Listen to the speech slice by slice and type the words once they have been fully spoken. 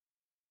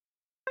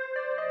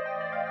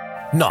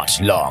Not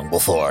long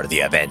before the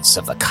events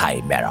of the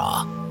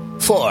Chimera,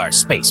 4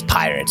 space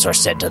pirates were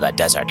sent to the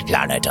desert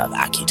planet of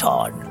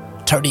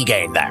Akiton to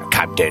regain their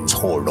captain's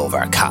hold over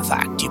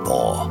Kafak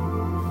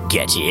Depot.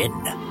 Get in,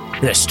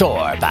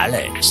 restore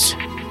balance,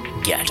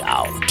 get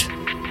out.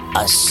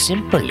 A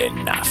simple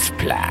enough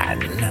plan.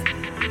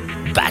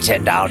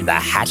 Batten down the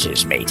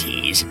hatches,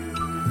 mateys.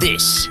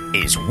 This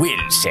is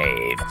Will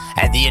Save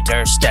and the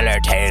Interstellar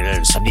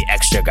Tales from the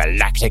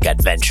Extragalactic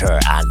Adventure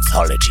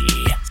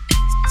Anthology.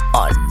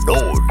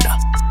 Unknown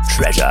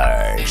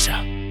Treasures.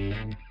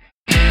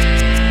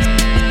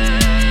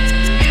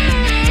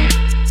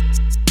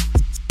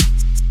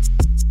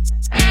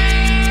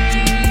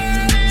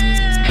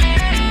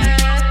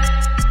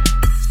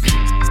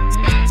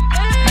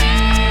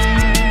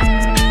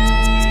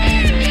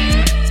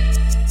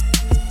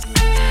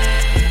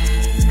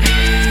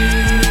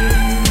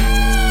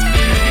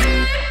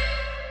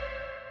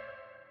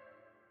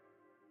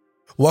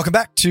 Welcome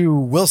back to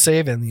Will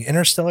Save and the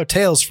Interstellar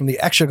Tales from the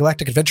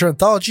Extragalactic Adventure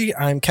Anthology.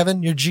 I'm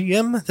Kevin, your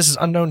GM. This is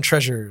Unknown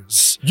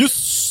Treasures.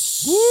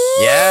 Yes!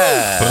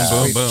 Yeah!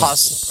 Boom, boom, boom.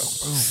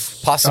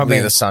 Possibly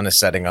the sun is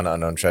setting on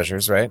Unknown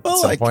Treasures, right? At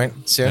some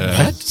point soon.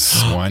 Yeah,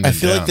 it's winding I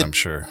feel down, like the- I'm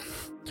sure.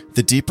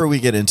 The deeper we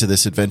get into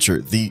this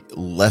adventure, the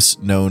less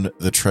known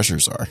the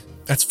treasures are.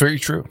 That's very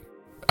true.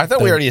 I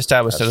thought we already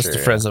established that That's it's the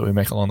true, friends that we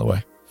make along the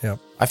way.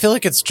 I feel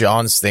like it's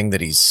John's thing that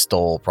he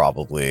stole,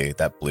 probably,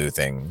 that blue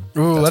thing.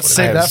 Ooh, That's let's what it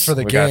save that is. for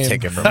the We gotta game.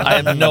 take it from I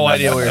have no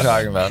idea what you're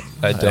talking about.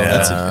 I don't.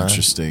 That's Yeah. an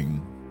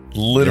interesting.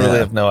 Literally Yeah.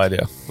 have no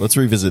idea. Let's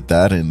revisit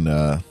that in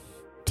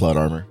Plot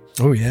Armor.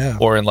 Oh, yeah.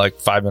 Or in like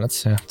 5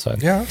 minutes. Yeah, it's fine.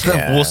 Yeah.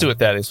 Yeah. We'll see what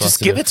Daddy's wants Just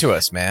to give do. it to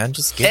us, man.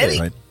 Just give Eddie.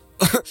 it.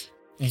 Right?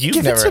 You've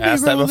Give it never to me,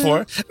 asked that Roman. before.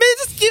 Man,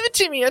 just give it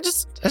to me. I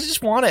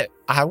just want it.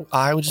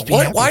 I would just be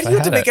What? happy Why if do I you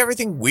have to had make it.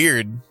 everything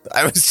weird?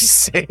 I was just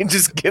saying,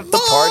 just give the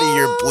party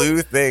your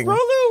blue thing. Rolu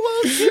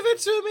won't give it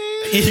to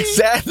me.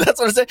 Exactly.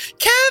 That's what I'm saying.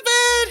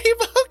 Kevin, he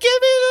won't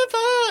give me the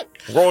book.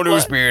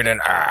 Rolu's being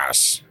an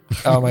ass.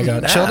 Oh, my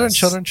God. Nice.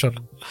 Children.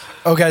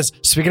 Oh, guys,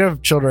 speaking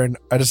of children,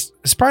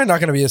 it's probably not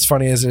going to be as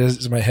funny as it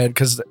is in my head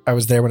because I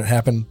was there when it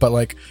happened, but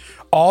like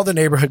all the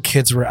neighborhood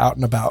kids were out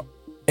and about.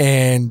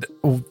 And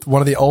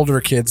one of the older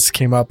kids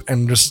came up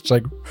and just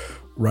like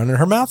running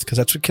her mouth because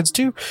that's what kids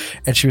do.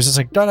 And she was just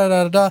like, da da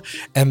da da da.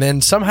 And then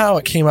somehow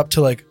it came up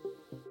to like,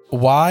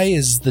 why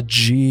is the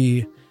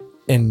G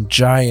in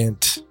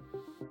giant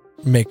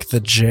make the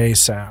J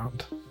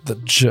sound? The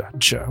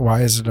J.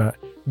 Why is it a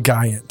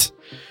giant?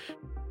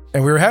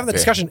 And we were having the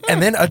discussion.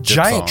 And then a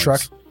giant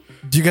truck.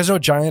 Do you guys know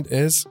what giant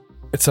is?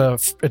 It's a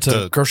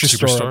The grocery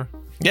store.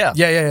 Yeah.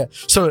 Yeah.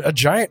 So a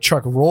giant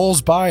truck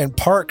rolls by and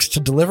parks to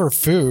deliver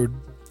food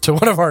to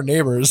one of our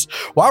neighbors.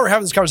 While we're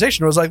having this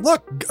conversation, it was like,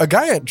 look, a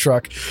giant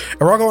truck.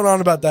 And we're all going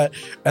on about that.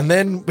 And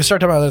then we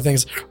start talking about other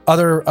things,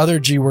 other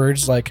G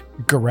words like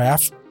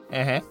giraffe,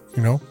 you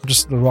know,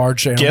 just the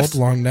large animal, GIF.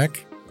 long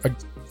neck,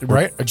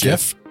 a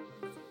GIF.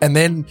 And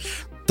then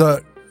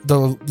the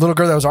little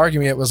girl that was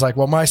arguing it was like,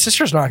 well, my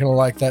sister's not going to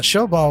like that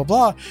show, blah,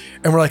 blah, blah.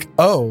 And we're like,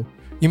 oh,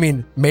 you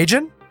mean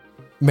Majin?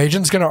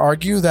 Majin's going to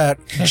argue that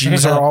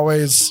G's are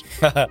always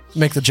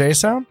make the J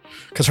sound?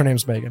 Because her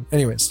name's Megan.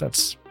 Anyways,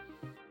 that's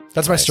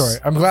my Nice. story.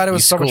 I'm glad it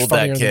was You so much schooled that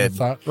funnier than I kid.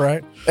 thought,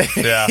 right?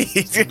 Yeah.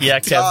 Yeah,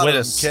 Kev,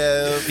 witness.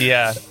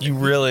 Yeah, you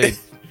really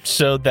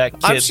showed that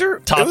kid, I'm sure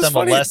it taught was them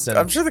funny. a lesson.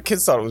 I'm sure the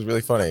kids thought it was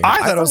really funny. I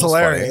thought it was funny.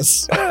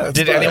 hilarious. Yeah, it's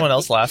Did funny. anyone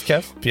else laugh,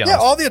 Kev? Be Yeah, honest.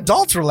 all the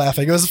adults were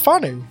laughing. It was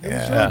funny. It was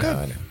Yeah, really good.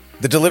 I know.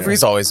 The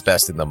delivery's always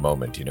best in the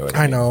moment. You know what I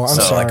I mean? know, I'm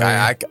so, sorry.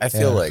 Like, I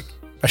feel Yeah. like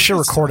I should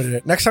have recorded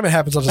it. Next time it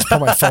happens, I'll just pull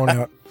my phone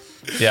out.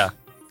 Yeah.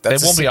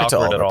 that's It won't the be secret to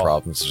awkward all at the all.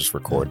 problems. Is just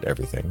record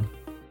everything.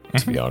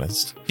 To be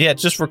honest. Yeah,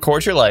 just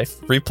record your life,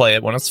 replay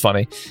it when it's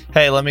funny.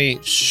 Hey, let me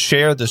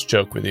share this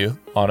joke with you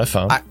on a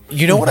phone.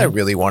 You know what I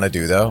really want to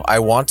do though? I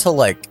want to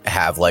like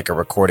have like a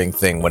recording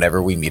thing whenever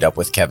we meet up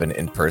with Kevin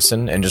in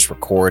person and just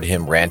record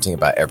him ranting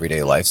about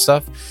everyday life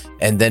stuff,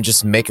 and then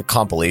just make a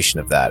compilation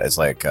of that as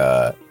like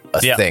a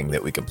thing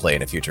that we can play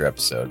in a future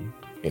episode.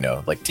 You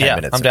know, like 10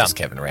 minutes I'm of down. just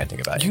Kevin ranting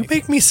about You anything.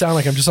 make me sound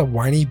like I'm just a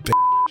whiny bitch.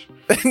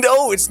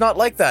 No, it's not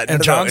like that. And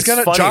No, John's it's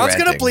gonna funny gonna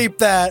ranting. bleep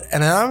that,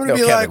 and I'm gonna No,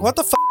 be Kevin. like, "What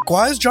the fuck?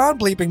 Why is John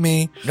bleeping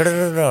me?" No,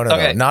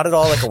 Okay. not at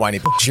all like a whiny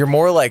bitch. You're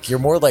more like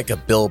a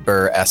Bill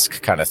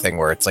Burr-esque kind of thing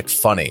where it's like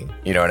funny.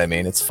 You know what I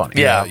mean? It's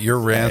funny. Yeah. Your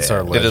rants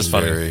are It is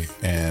funny. legendary,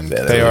 and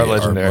Yeah, they are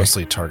legendary.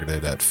 mostly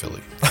targeted at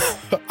Philly.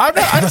 I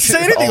didn't say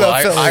anything Although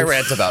about Philly. I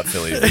rant about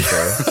Philly for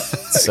sure.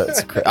 So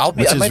it's I Which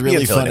might is be in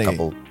really Philly in funny. a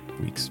couple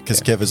weeks.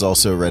 Because Kev is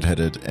also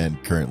redheaded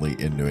and currently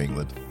in New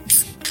England.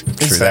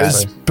 True that.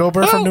 Is Bill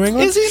Burr from New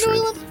England? Is he in New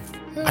England?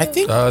 I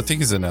think I think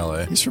he's in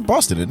L.A. He's from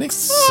Boston, isn't he?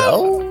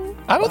 so.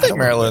 I don't think know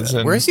Maryland's that.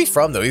 in. Where is he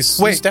from though? He's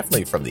Wait.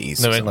 definitely from the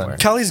east. New somewhere. England.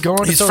 Kelly's going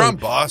to He's Philly. from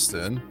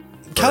Boston.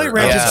 Kelly Or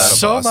ranted outside of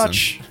so Boston.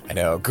 much. I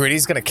know.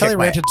 Gritty's gonna Kelly kick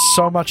my. ranted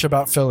so much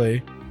about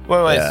Philly.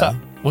 Wait, Yeah. stop.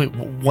 Wait,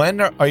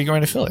 when are you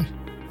going to Philly?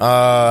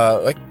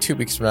 Like 2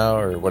 weeks from now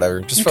or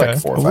whatever. Just for Okay.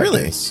 like 4 or 5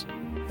 Really? days.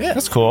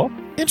 That's cool.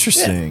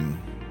 Interesting.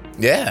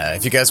 Yeah.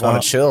 If you guys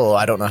want to chill,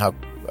 I don't know how.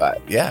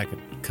 I could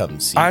come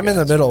see. I'm you in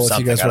the guys middle or if you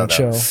something. guys I want to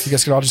don't know. chill. You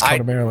guys can all just come I-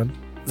 to Maryland.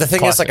 The thing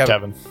Classic is, like,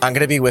 Kevin. I'm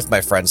going to be with my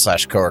friend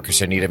 / coworker,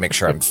 so I need to make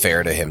sure I'm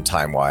fair to him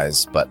time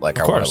wise. But like,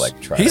 I want to course.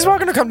 like try. He's to,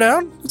 welcome to come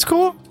down. It's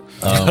cool.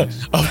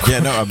 Yeah,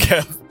 no,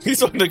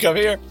 He's wanting to come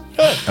here.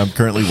 I'm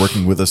currently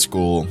working with a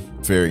school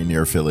very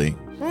near Philly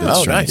that's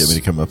Oh, trying to nice. get me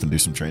to come up and do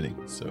some training.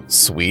 So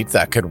Sweet,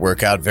 that could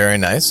work out very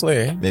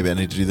nicely. maybe I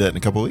need to do that in a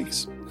couple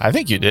weeks. I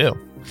think you do.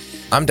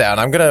 I'm down.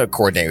 I'm going to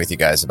coordinate with you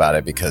guys about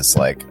it because,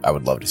 like, I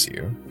would love to see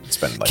you. It's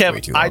been like way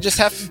too Kev, long. I just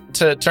have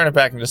to turn it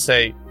back and just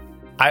say,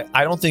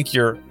 I don't think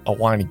you're a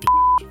whiny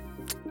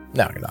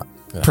No, you're not.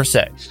 No. per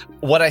se.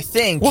 What I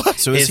think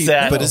So is he?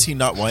 that But is he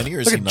not whiny or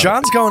is Look he at not?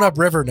 John's going up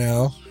river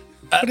now.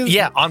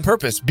 yeah, on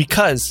purpose,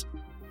 because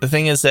the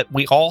thing is that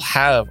we all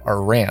have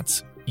our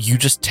rants. You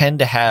just tend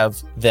to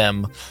have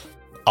them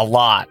a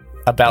lot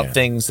about Yeah.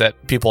 things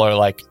that people are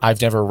like,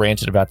 I've never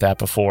ranted about that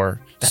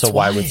before. That's So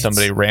why why would it's-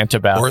 somebody rant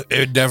about Or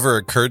it never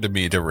occurred to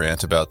me to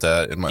rant about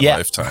that in my Yeah.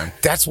 lifetime.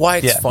 That's why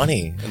it's Yeah.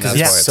 funny. that's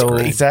Yeah, why it's so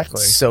great.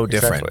 exactly. so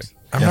different. Exactly.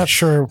 I'm not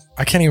sure.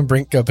 I can't even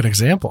bring up an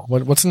example.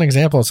 What's an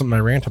example of something I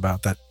rant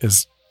about that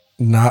is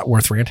not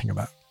worth ranting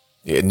about?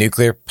 Yeah,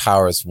 nuclear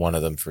power is one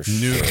of them for sure.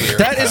 Nuclear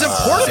That is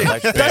power.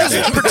 important. That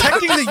is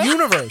protecting the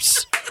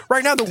universe.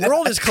 Right now, the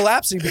world is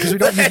collapsing because we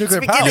don't use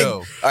nuclear power. Yo,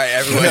 All right,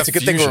 everyone. We It's a have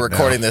good thing we're fusion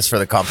recording this for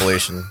the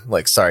compilation.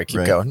 Like, sorry, keep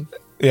Right. going.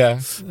 Yeah.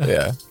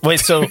 Yeah. Wait,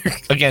 so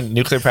again,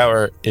 nuclear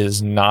power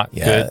is not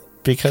Yeah. good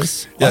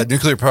because yeah,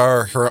 nuclear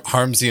power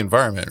harms the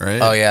environment,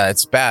 right? Oh yeah,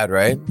 it's bad,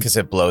 right? Because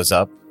it blows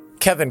up.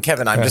 Kevin,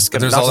 I'm just But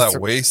gonna. there's not all to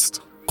that waste,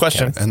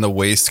 question. and the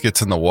waste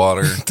gets in the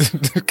water,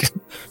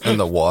 and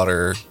the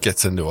water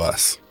gets into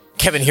us.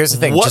 Kevin, here's the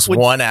thing. What Just would-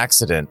 one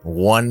accident.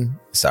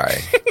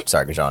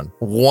 Sorry, John.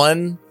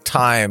 One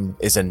time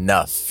is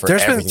enough for.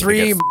 There's been everything to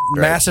 3 get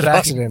massive right.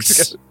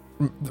 accidents.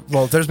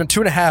 Well, there's been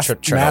 2.5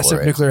 Chernobyl, massive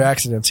right? nuclear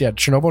accidents. Yeah,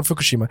 Chernobyl and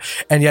Fukushima.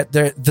 And yet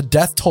the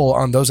death toll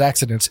on those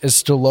accidents is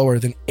still lower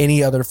than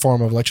any other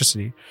form of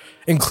electricity,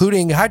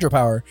 including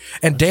hydropower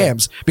and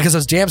dams, because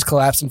those dams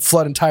collapse and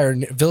flood entire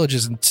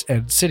villages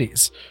and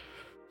cities.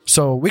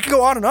 So we could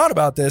go on and on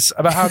about this,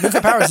 about how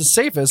nuclear power is the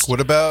safest. What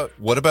about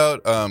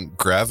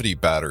gravity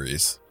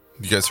batteries?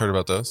 You guys heard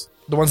about those?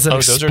 The ones that Oh,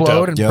 those are explode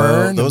dope. and Yo,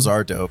 burn. those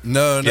are dope.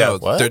 No, Yeah,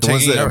 what? they're The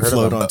ones taking that it.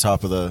 float on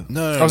top of the.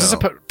 No, Oh, is this a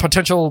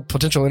potential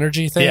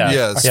energy thing? Yeah.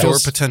 yeah, Okay. store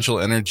potential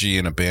energy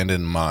in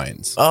abandoned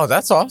mines. Oh,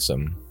 that's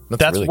awesome.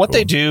 That's really what cool.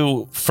 they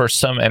do for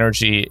some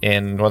energy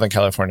in Northern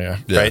California,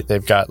 Yeah. right?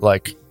 They've got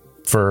like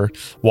for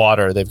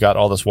water, they've got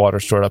all this water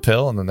stored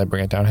uphill and then they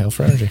bring it downhill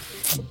for energy.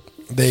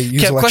 They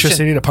use Kev,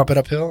 electricity to pump it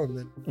uphill. And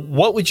then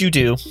What would you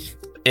do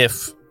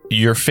if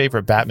your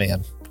favorite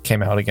Batman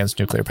came out against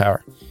nuclear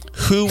power?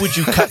 Who would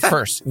you cut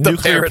first?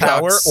 Nuclear power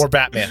paradox. or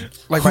Batman?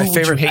 like Who my would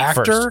you favorite hate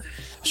actor.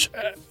 first?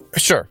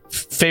 Sure.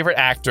 Favorite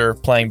actor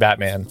playing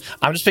Batman.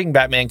 I'm just picking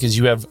Batman because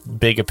you have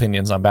big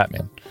opinions on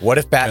Batman. What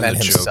if Batman And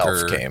the himself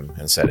Joker. came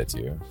and said it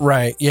to you?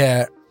 Right.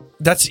 Yeah.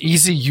 That's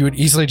easy. You would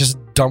easily just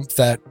dump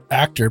that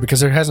actor because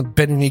there hasn't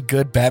been any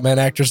good Batman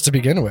actors to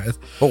begin with.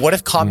 But what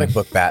if comic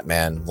book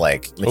Batman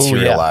like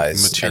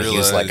materialized and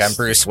he's like, I'm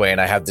Bruce Wayne.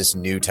 I have this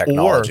new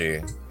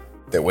technology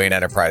that Wayne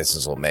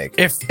Enterprises will make.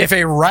 If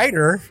a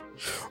writer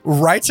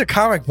writes a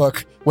comic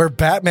book where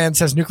Batman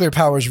says nuclear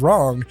power is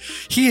wrong,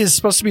 he is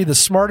supposed to be the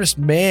smartest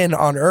man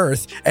on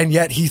earth, and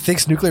yet he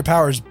thinks nuclear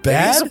power is Maybe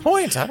he's a bad.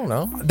 point. I don't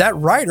know. That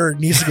writer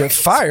needs to get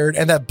fired,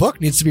 and that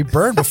book needs to be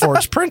burned before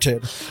it's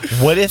printed.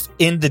 What if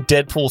in the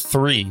Deadpool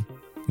 3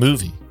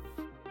 movie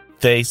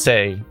they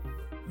say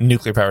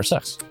nuclear power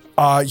sucks?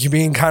 You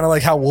mean kind of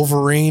like how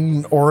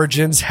Wolverine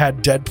Origins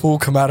had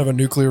Deadpool come out of a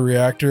nuclear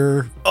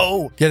reactor?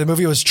 Oh, Yeah, the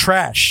movie was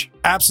trash.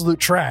 Absolute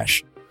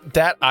trash.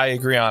 that I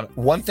agree on.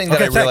 One thing that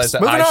Okay, I realized thanks.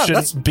 that Moving I on.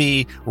 shouldn't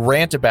be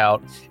rant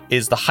about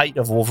is the height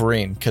of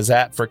Wolverine, because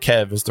that for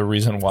Kev is the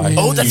reason why.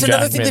 Oh, that's Hugh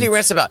another thing that he Jackman-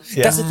 rants about.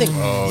 Yeah. That's the thing.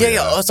 Oh, yeah,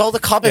 yeah. it's all the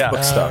comic Yeah.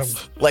 book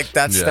stuff. Like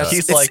that's Yeah. that's He's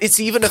it's, like it's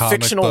even a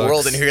comic fictional books.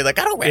 world, and here you're like,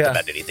 I don't rant Yeah.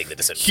 about anything that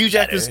doesn't. Hugh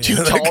Jackman's too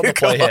matter. tall to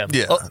play him.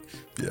 Yeah. Oh,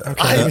 Yeah.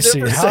 Okay, I let me see.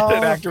 never said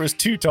an How actor was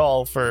too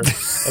tall for a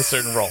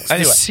certain role. the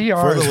Anyway, CR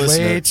for the is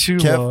way listener, too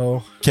Kev-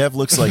 low. Kev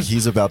looks like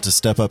he's about to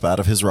step up out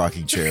of his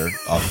rocking chair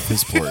off of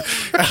his porch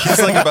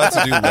He's like about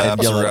to do and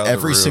laps yell around at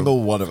every the room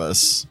single one of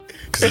us.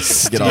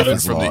 because Get off stealing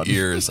his from lawn. the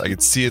ears. I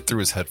could see it through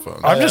his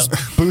headphones. I'm just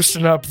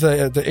boosting up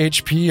the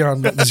HP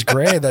on this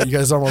gray that you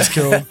guys almost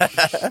killed.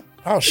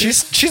 Oh,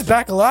 she's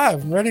back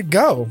alive and ready to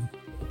go.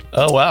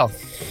 oh wow.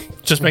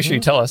 Just make sure you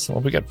tell us.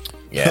 We'll be good.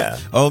 Yeah.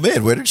 Oh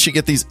man, where did she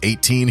get these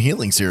 18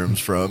 healing serums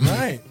from?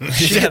 Right.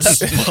 Yeah, that's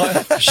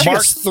She Mark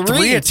gets 3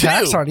 three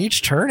attacks too. on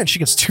each turn, and she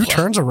gets 2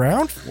 turns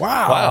around.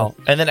 Wow.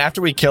 And then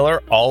after we kill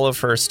her, all of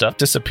her stuff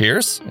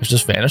disappears. It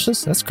just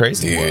vanishes. That's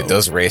crazy. Dude,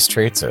 those race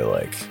traits are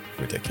like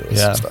ridiculous.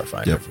 Yeah. in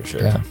Starfinder Yep. for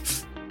sure. Yeah.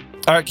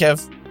 All right,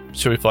 Kev.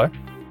 Should we play?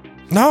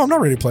 No, I'm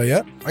not ready to play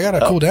yet. I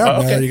gotta cool down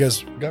okay. now. You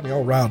guys got me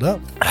all riled up.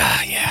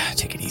 Ah, yeah.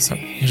 Take it easy.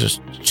 You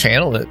just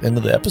channel it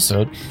into the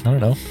episode. I don't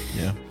know.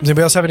 Yeah. Does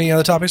anybody else have any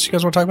other topics you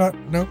guys want to talk about?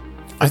 No?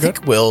 I We're good?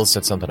 think Will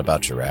said something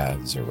about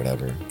giraffes or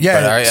whatever.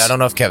 Yeah, But I don't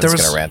know if there Kevin's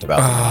was- going to rant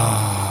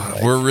about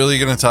them. We're really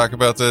going to talk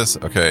about this?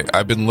 Okay.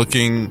 I've been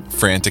looking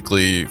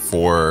frantically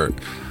for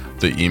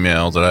the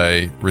email that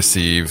I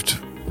received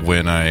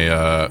when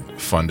I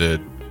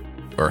funded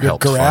or Your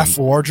helped giraffe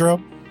fund.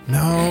 wardrobe?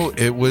 No,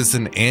 it was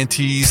an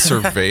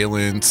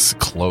anti-surveillance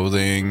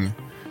clothing,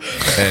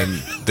 and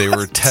they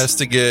were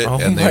testing it, Oh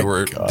and my they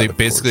God, of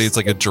basically course. it's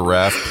like a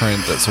giraffe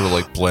print that sort of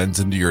like blends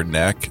into your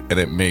neck, and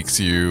it makes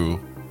you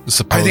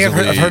supposedly. I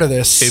think I've heard of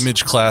this.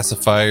 Image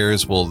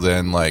classifiers will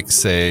then like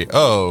say,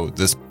 "Oh,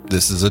 this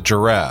is a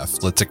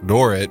giraffe. Let's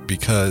ignore it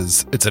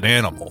because it's an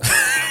animal."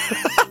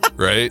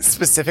 Right?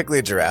 Specifically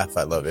a giraffe.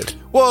 I love it.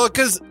 Well,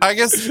 because I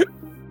guess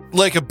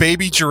like a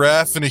baby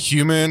giraffe and a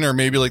human are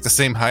maybe like the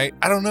same height.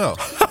 I don't know,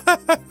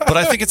 but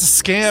I think it's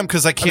a scam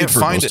because I can't for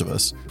find most it. of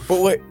us.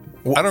 But wait,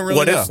 I don't really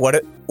what know. If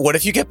what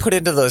if you get put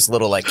into those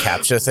little like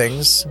captcha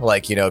things,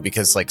 like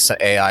because like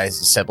AI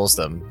assembles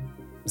them?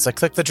 It's like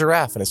click the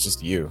giraffe and it's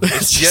just you.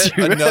 It's yet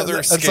another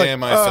It's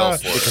scam like, I fell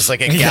for. Because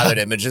like it gathered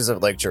images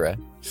of like giraffe.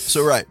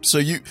 So right, so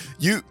you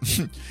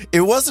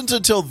it wasn't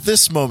until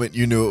this moment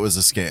you knew it was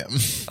a scam.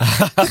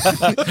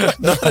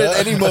 Not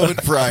at any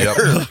moment prior.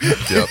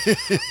 Yep.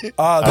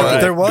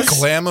 There was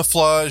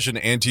Camouflage and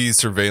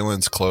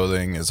anti-surveillance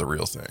clothing is a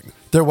real thing.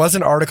 There was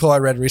an article I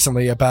read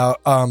recently about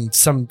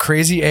some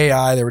crazy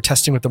AI they were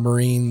testing with the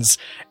Marines,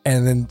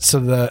 and then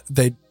so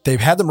they've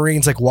had the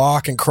Marines like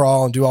walk and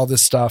crawl and do all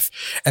this stuff,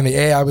 and the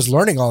AI was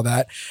learning all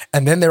that,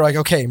 and then they're like,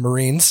 okay,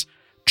 Marines,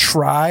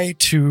 try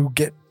to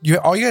get you.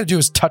 All you got to do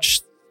is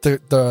touch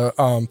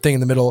the thing in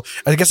the middle.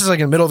 I guess it's like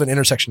in the middle of an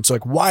intersection, so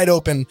like wide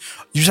open.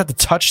 You just have to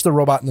touch the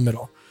robot in the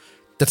middle.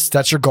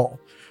 That's your goal,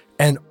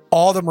 and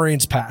all the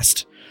Marines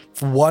passed.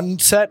 One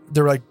set,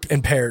 they were like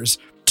in pairs.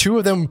 2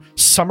 of them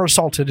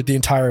somersaulted the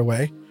entire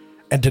way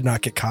and did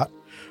not get caught.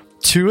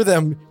 2 of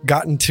them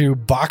got into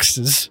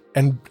boxes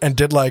and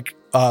did like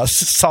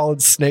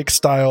solid snake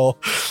style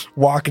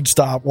walk and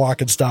stop.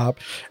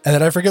 And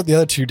then I forget what the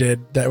other 2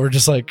 did that were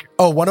just like,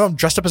 one of them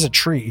dressed up as a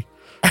tree,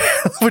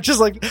 which is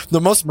like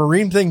the most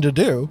Marine thing to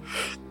do.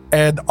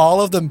 And all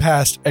of them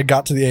passed and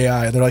got to the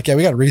AI. And they're like, yeah,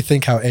 we got to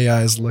rethink how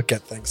AIs look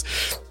at things.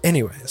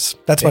 Anyways,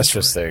 that's my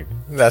story. Interesting.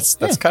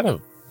 That's kind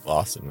of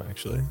awesome,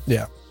 actually.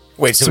 Yeah.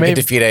 Wait, so, So we maybe-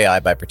 can defeat AI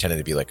by pretending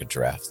to be like a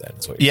giraffe then?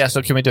 Is what you're Yeah,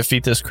 so can we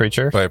defeat this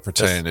creature? By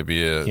pretending to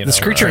be a... You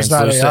This know, creature is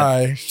not translucent.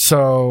 AI,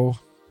 so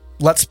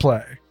let's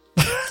play.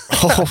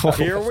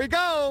 Here we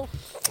go.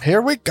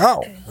 Here we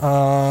go.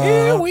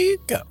 Here we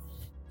go.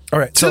 All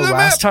right. So the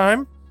last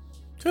time,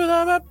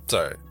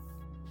 Sorry.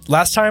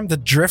 the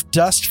drift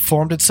dust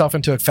formed itself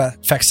into a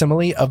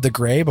facsimile of the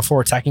gray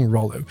before attacking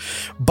Rolu,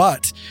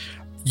 but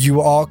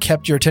you all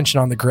kept your attention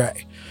on the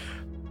gray.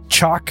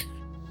 Chalk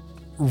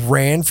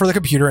ran for the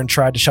computer and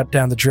tried to shut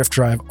down the drift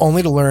drive,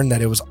 only to learn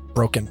that it was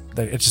broken,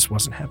 that it just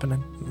wasn't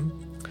happening.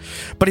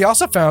 But he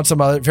also found some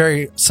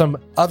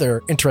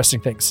other interesting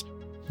things.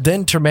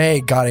 Then Terme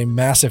got a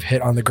massive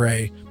hit on the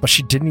gray, but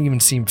she didn't even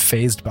seem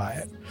phased by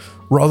it.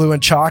 Rolu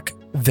and Chalk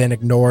then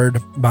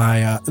ignored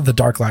the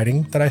dark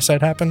lighting that I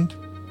said happened.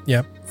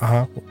 Yep.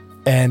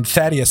 And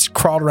Thaddeus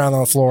crawled around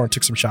on the floor and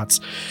took some shots.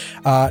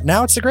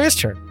 Now it's the gray's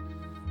turn.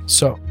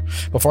 So,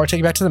 before I take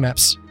you back to the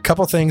maps, a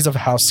couple things of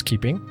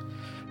housekeeping.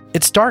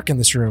 It's dark in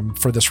this room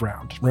for this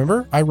round.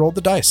 Remember, I rolled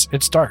the dice.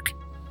 It's dark.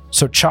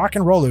 So Chalk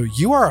and Rolu,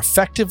 you are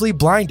effectively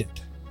blinded.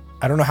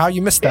 I don't know how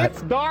you missed that.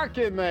 It's dark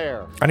in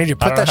there. I need you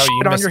to I put don't that know how shit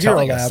you on missed your hero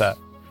telling us lab.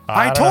 that.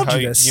 I don't told know how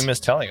you this. You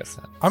missed telling us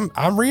that.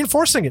 I'm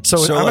reinforcing it. So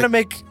So, I'm going to like-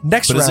 make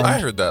next but is it- round. I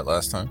heard that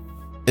last time.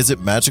 Is it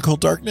magical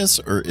darkness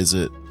or is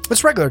it?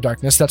 It's regular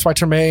darkness. That's why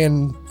Terme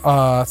and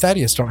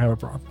Thaddeus don't have a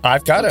problem.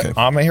 I've got Okay. it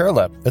on my hero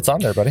lab. It's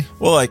on there, buddy.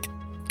 Well, like,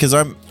 because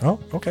I'm Oh,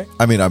 okay.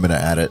 going to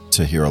add it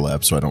to Hero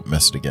Lab so I don't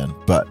miss it again.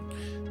 But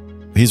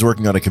he's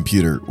working on a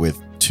computer with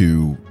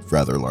 2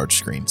 rather large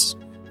screens.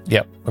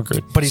 Yep,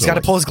 agreed. But he's So, got to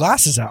like- pull his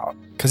glasses out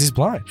because he's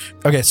blind.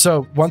 Okay,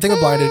 so one thing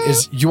with blinded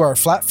is you are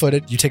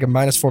flat-footed. You take a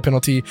 -4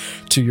 penalty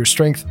to your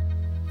strength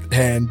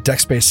and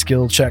dex-based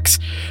skill checks.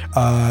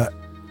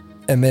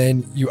 And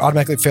then you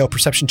automatically fail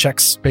perception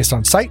checks based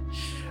on sight.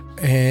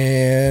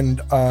 And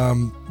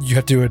you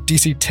have to do a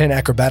DC 10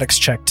 acrobatics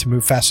check to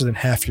move faster than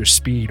half your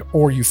speed,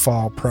 or you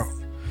fall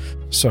prone.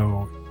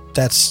 So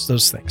that's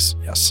those things,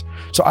 yes.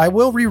 So I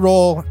will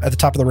re-roll at the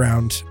top of the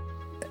round,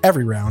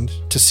 every round,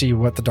 to see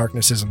what the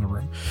darkness is in the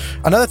room.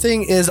 Another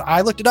thing is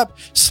I looked it up.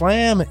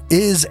 Slam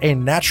is a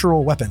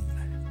natural weapon,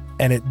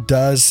 and it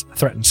does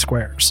threaten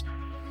squares.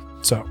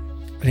 So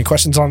any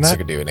questions on So I that?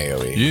 could do an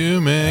AoE. You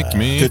make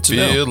me good to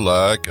know. feel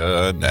like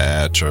a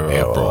natural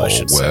Yeah, well, I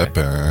should say.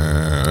 weapon.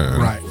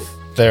 Right.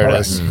 There All it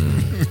right. is.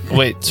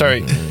 Wait,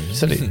 sorry. You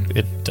said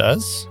it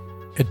does?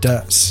 It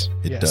does.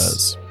 It Yes.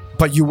 does.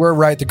 But you were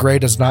right. The gray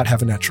does not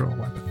have a natural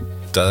weapon.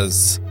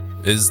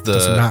 Is Does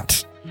the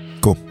not.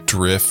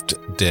 drift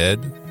dead?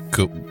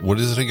 What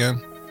is it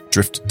again?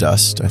 Drift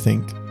dust, I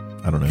think.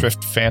 I don't know.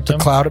 Drift Phantom?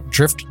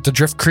 The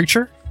drift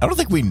creature? I don't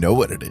think we know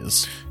what it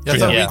is. Yeah, I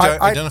thought Yeah. we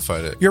I-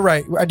 identified it. You're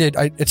right. I did.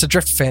 It's a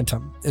drift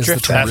phantom. Is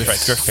Drift, the term. that's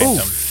right, Drift Ooh.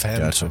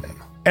 Phantom. Gotcha.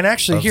 And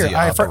actually, Of here the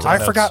I opera.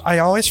 forgot. I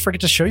always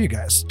forget to show you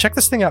guys. Check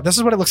this thing out. This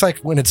is what it looks like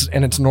when it's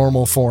in its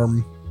normal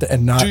form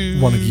and not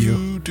one of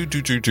you.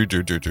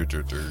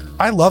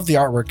 I love the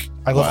artwork.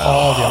 I love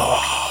all the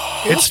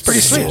artwork. It's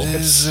pretty sweet. It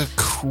is a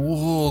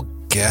cool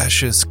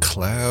gaseous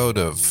cloud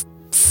of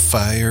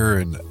fire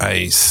and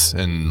ice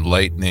and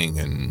lightning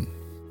and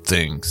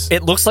things.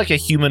 It looks like a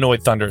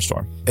humanoid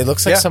thunderstorm. It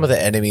looks like Yeah. some of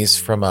the enemies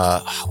from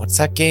what's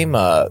that game?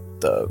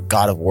 The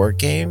God of War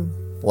game.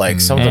 Like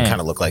some of them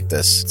kind of look like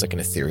this. It's like an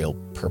ethereal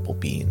purple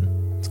bean.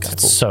 It's kind of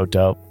cool. So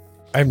dope.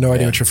 I have no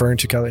idea Yeah. what you're referring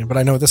to, Kelly, but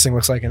I know what this thing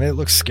looks like, and it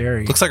looks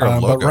scary. Looks like our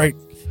But logo.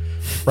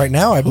 right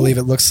now, I believe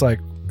it looks like.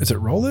 Is it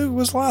Rolu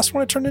was the last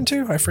one it turned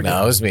into? I forget.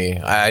 No, it was me.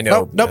 I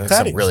know. Nope, I'm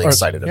Thaddeus. really Or-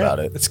 excited yeah, about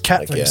it. It's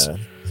cat Like, face. yeah.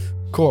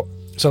 Cool.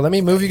 So let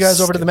me move you guys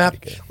over to the map.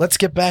 Pretty good. Let's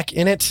get back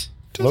in it.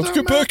 Let's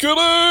get back in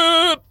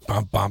it.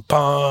 Bum, bum,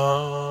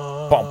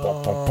 bum.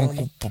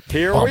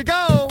 Here we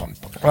go.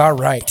 All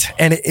right.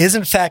 And it is,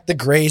 in fact, the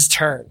Grey's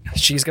turn.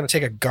 She's going to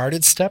take a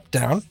guarded step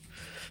down,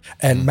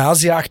 and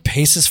Malziak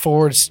paces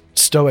forward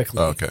stoically.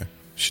 Oh, okay.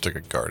 She took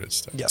a guarded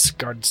step. Yes,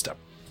 guarded step.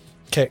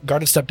 Okay,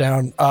 guarded step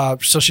down.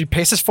 So she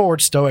paces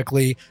forward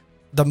stoically.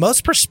 The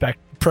most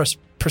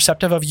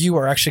perceptive of you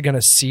are actually going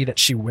to see that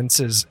she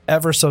winces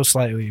ever so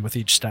slightly with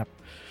each step.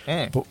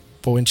 But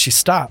when she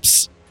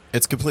stops,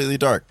 It's completely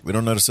dark. We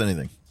don't notice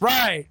anything.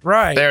 right.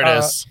 There it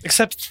is.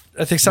 Except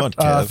I think Come on,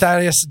 Kev.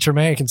 Thaddeus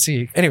Germain can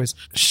see. Anyways,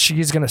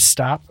 she's going to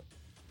stop.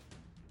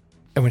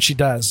 And when she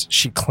does,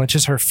 she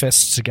clenches her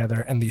fists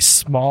together, and these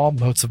small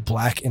motes of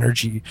black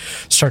energy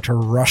start to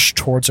rush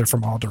towards her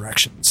from all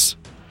directions.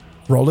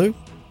 Rolu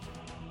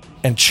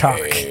and Chalk,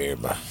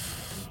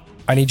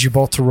 I need you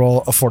both to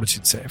roll a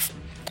fortitude save.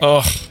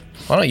 Oh,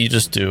 why don't you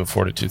just do a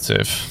fortitude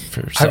save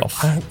for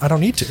yourself? I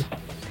don't need to.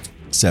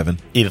 7.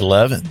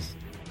 11.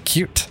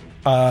 Cute.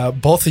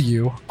 Both of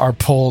you are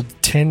pulled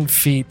 10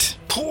 feet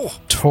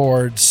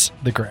towards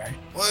the Grey.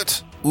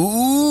 What?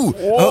 Ooh.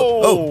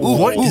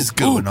 What is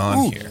going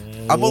on here?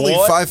 I'm only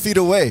 5 feet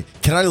away.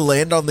 Can I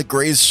land on the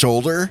Grey's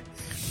shoulder?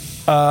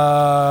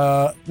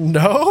 No.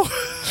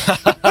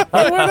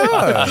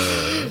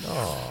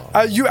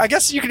 I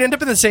guess you could end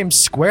up in the same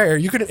square.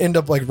 You could end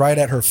up like right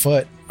at her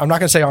foot. I'm not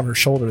gonna say on her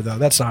shoulder though.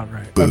 That's not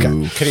right. Boo.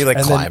 Okay. Could he like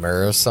And then- climb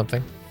her or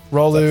something?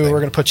 Rolu, we're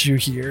gonna put you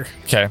here.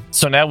 Okay,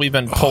 so now we've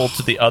been pulled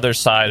to the other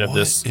side of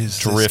this is this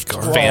drift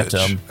garbage?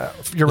 phantom.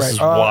 You're This right. is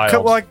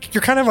wild. Well,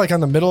 you're kind of like on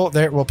the middle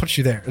there. We'll put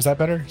you there. Is that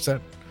better? Is that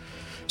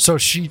so?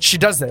 She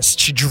does this.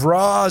 She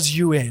draws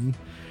you in,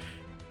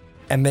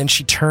 and then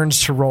she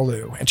turns to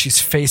Rolu, and she's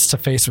face to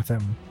face with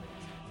him,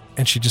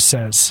 and she just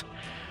says,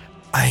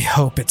 "I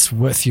hope it's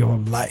worth your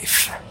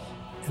life,"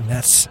 and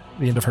that's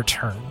the end of her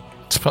turn.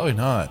 It's probably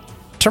not.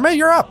 Terme,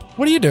 you're up.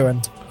 What are you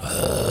doing?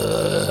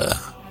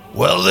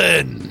 Well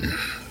then,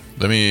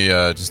 let me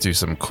just do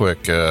some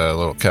quick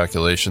little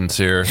calculations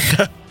here.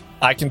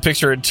 I can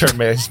picture in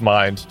Terme's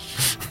mind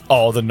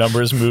all the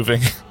numbers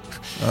moving,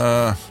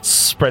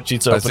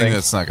 spreadsheets I think opening.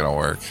 that's not going to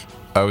work.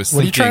 I was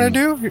What are you thinking, trying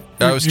to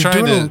do? I was You're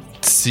trying doing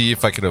to see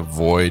if I could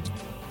avoid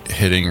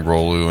hitting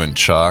Rolu and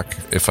Chalk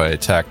if I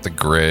attacked the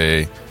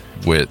Gray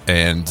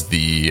and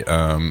the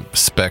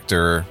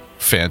Spectre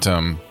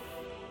Phantom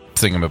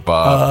thingamabob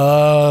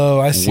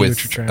Oh, I see what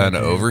with you're trying to an do.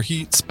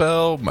 overheat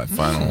spell. My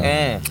final.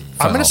 I'm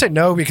going to say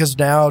no because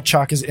now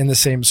Chalk is in the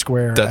same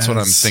square. That's what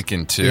I'm as-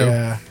 thinking too.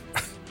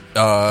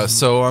 Yeah.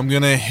 So I'm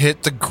gonna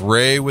hit the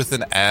Gray with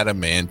an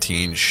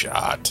adamantine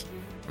shot.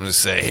 I'm gonna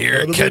say,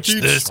 here, catch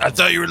this. I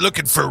thought you were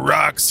looking for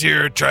rocks.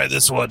 Here, try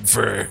this one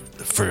for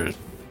good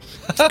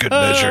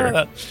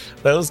measure.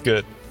 That was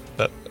good.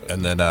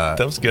 And then That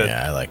was good.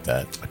 Yeah, I like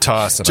that.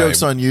 toss. And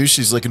Joke's on you.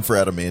 She's looking for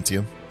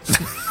adamantium.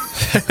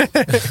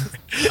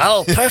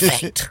 Oh,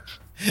 perfect.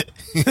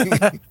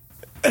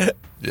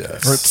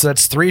 Yes. So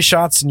that's 3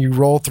 shots and you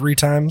roll 3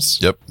 times.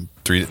 Yep.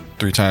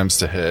 Three times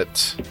to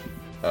hit.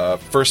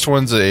 First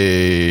one's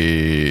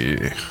a.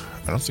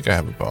 I don't think I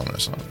have a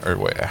bonus on. Or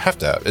wait, I have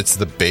to have. It's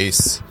the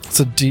base. It's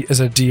a D. Is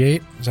it a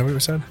D8? Is that what we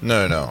said?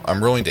 No.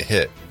 I'm rolling to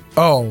hit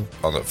Oh,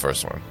 on the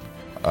first one.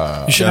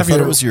 you should I have thought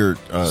your. it was your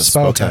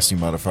spell attack. spellcasting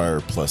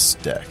modifier plus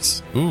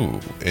dex. Ooh,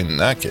 in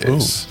that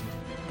case,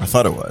 I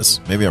thought it was.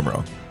 Maybe I'm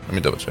wrong. let me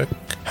double check.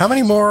 How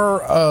many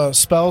more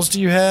spells do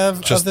you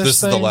have? Just of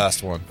this thing? is the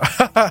last one.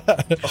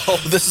 Oh,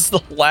 this is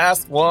the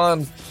last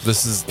one.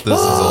 This is the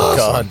last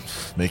God. one.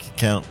 Make it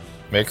count.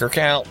 Make her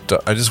count.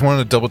 I just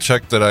wanted to double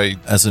check that I.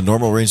 As a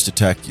normal ranged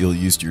attack, you'll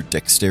use your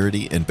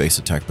dexterity and base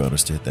attack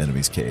bonus to hit the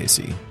enemy's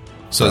KAC.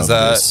 So From is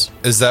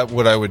this. that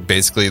what I would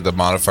basically the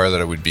modifier that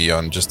I would be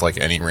on just like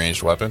any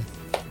ranged weapon?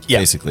 Yeah.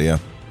 Basically, yeah.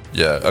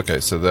 Yeah. Okay.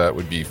 So that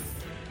would be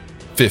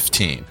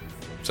 15.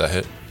 Does that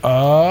hit?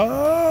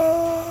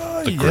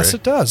 The yes, gray?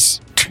 it does.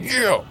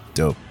 Yeah.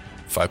 Dope.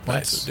 5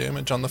 points of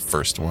damage on the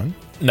first one.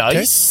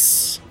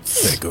 Nice.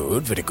 Very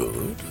good. Very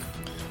good.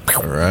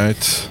 All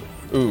right.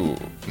 Ooh,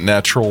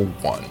 natural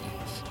 1.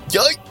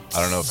 Yikes.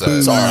 I don't know if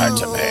that's all right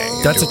to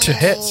me. That's a to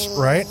hit,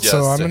 right? Yes,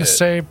 so I'm to going to hit.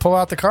 say pull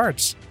out the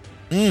cards.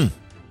 Oh,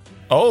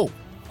 all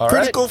right.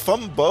 Critical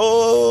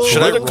fumble.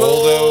 Should I Critical.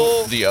 roll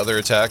though the other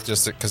attack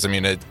just because I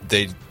mean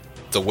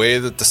the way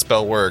that the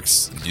spell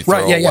works, you throw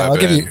Right, yeah, a yeah, I'll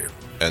weapon give you-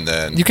 and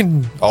then You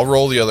can. I'll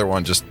roll the other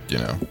one just to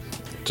get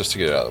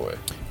it out of the way.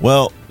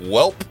 Well,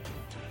 Welp,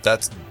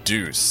 that's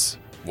deuce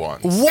 1.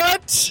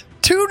 What?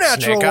 2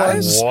 natural Snake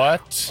eyes? ones.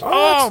 What?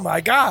 Oh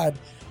my god.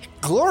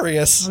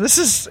 glorious. This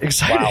is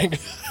exciting.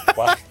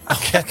 Wow.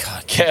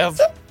 Kev.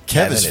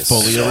 Kev is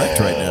fully erect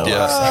right now.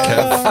 Yes,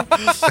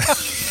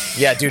 Kev.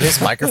 Yeah, dude, his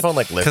microphone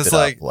like lifted 'Cause,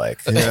 up.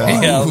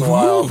 Yeah, it was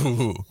wild.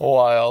 Ooh.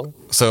 Wild.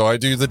 So I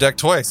do the deck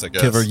twice, I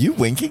guess. Kev, are you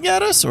winking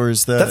at us, or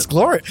is that? That's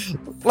glorious.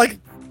 Like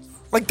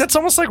that's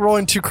almost like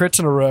rolling 2 crits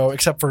in a row,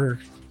 except for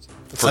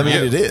I mean,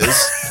 you. it is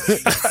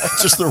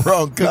just the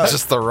wrong kind.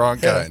 Just the wrong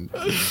kind.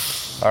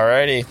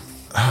 Alrighty.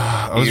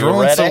 I was You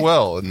rolling ready? so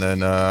well, and then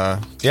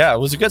Yeah, it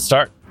was a good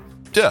start.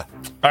 yeah,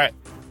 All right.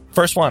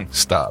 First one.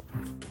 stop.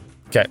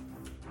 Okay.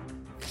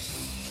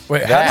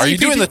 wait. That- Are you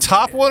doing the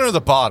top one or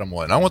the bottom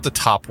one? I want the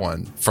top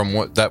one from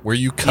where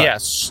you cut.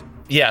 Yes.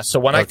 Yeah, so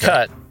when I Okay.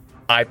 cut,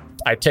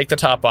 I take the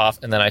top off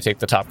and then I take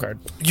the top card.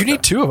 You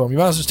need 2 of them. You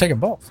might as well just take them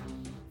both.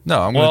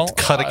 No, I'm Well, going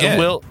to cut I again.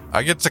 will-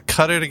 I get to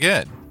cut it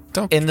again.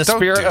 Don't In the don't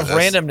spirit do of this.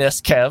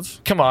 randomness,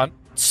 Kev, come on.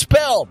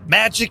 Spell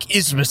magic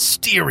is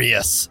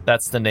mysterious.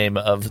 That's the name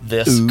of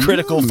this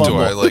critical Do fumble.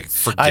 I like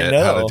forget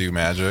how know. to do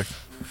magic?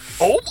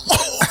 Oh,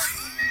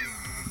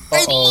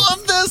 I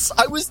love this.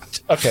 I was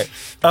okay.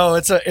 Oh,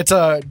 it's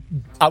a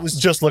I was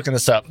just looking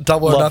this up.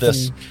 Double or Love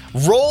nothing.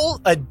 This. Roll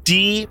a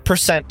D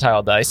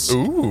percentile dice.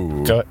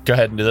 Ooh. Go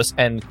ahead and do this.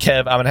 And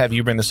Kev, I'm gonna have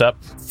you bring this up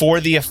for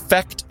the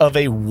effect of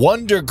a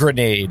wonder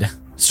grenade.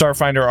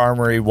 Starfinder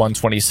Armory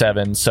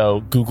 127.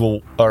 So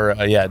Google or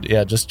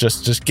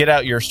just get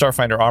out your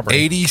Starfinder Armory.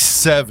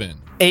 87.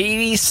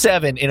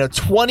 87 in a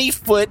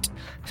 20-foot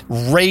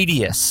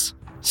radius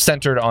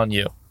centered on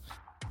you.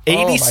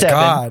 87. Oh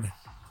my God.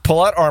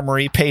 Pull out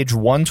Armory, page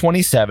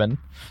 127.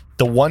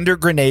 The Wonder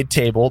Grenade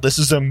table. This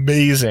is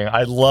amazing.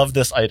 I love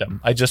this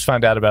item. I just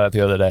found out about it the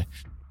other day.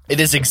 It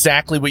is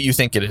exactly what you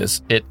think it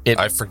is. It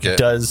I forget.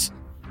 does.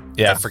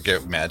 Yeah. I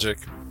forget magic.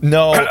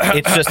 No,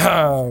 it's just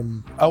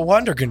A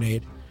wonder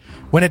grenade.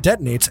 When it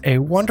detonates, a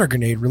wonder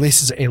grenade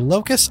releases a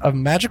locus of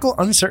magical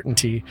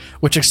uncertainty,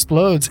 which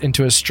explodes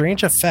into a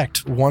strange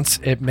effect once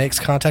it makes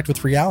contact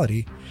with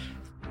reality.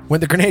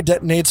 When the grenade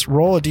detonates,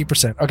 roll a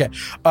D%. Okay.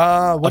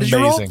 What did you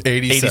roll? amazing.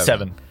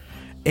 87.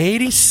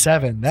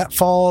 87. That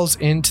falls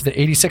into the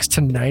 86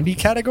 to 90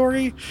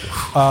 category.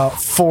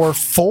 For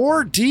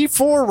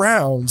 4d4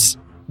 rounds,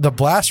 the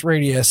blast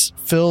radius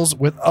fills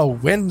with a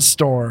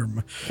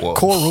windstorm. Whoa.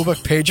 Core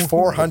rulebook page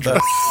 400.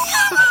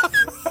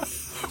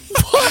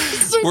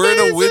 We're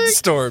in a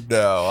windstorm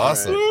now.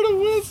 Awesome.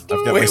 I've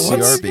got my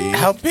CRB.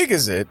 How big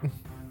is it?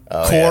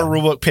 Oh, Core yeah.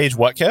 rulebook page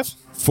what, Kev?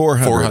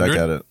 400. 400? I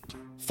got it.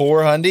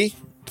 400.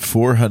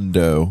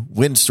 400.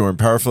 Windstorm,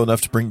 powerful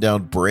enough to bring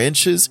down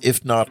branches,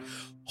 if not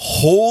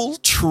whole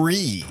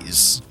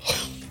trees.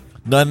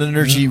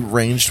 Non-energy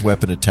ranged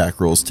weapon attack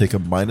rolls take a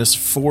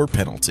 -4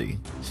 penalty,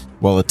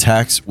 while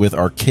attacks with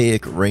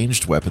archaic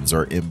ranged weapons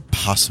are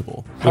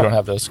impossible. We don't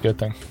have those. Good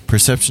thing.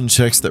 Perception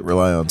checks that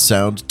rely on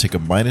sound take a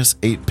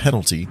 -8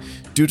 penalty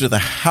due to the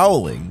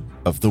howling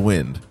of the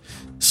wind.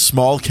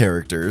 Small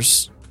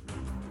characters,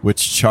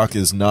 which Chuck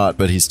is not,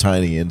 but he's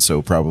tiny and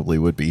so probably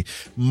would be,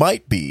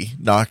 might be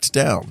knocked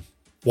down.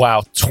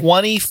 Wow,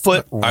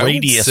 20-foot I would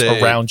radius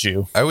say- around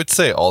you. I would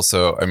say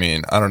also, I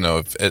mean, I don't know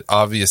if it,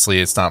 obviously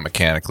it's not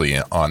mechanically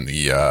on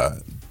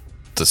the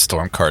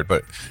storm card,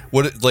 but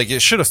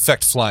it should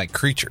affect flying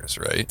creatures,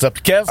 right? It's up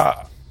to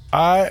Kev.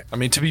 I I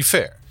mean, to be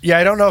fair.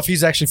 I don't know if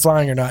he's actually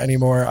flying or not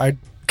anymore.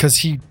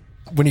 Because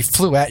when he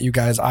flew at you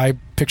guys, I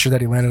pictured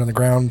that he landed on the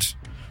ground,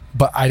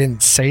 but I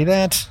didn't say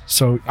that.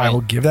 So I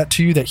will give that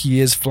to you that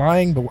he is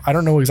flying, but I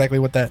don't know exactly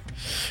what that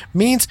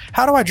means.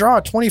 How do I draw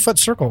a 20-foot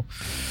circle?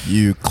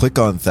 You click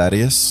on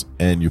Thaddeus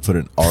and you put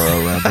an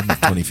aura around him,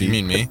 20 feet. You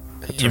mean me?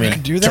 You mean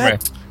do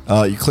that?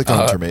 You click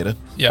on Termata.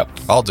 Yep.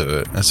 I'll do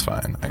it. That's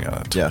fine. I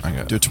got it. Yeah, I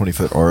got do a it.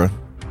 20-foot aura.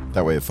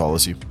 That way it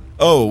follows you.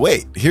 Oh,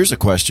 wait. Here's a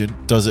question.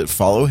 Does it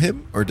follow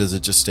him or does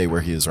it just stay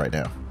where he is right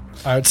now?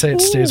 I would say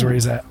it stays where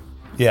he's at.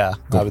 Yeah,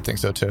 I would think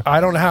so too. I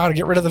don't know how to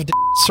get rid of the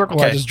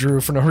circle I Okay. just drew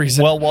for no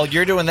reason. Well, while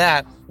you're doing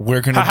that,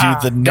 we're gonna Haha,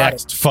 do the got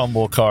next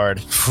fumble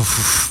card.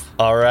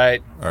 All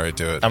right, All right,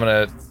 do it. I'm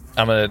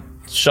gonna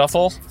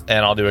shuffle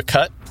and I'll do a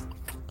cut.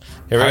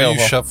 Here How we are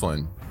go. you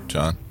shuffling,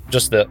 John?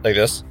 Just like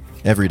this.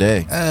 Every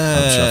day.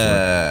 I'm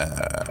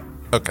shuffling.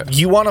 Okay.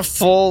 You want a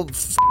full?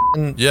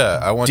 Yeah,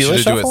 I want you Dealer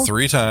to do shuffle? it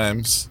 3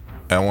 times.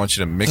 I want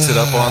you to mix it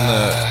up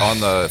on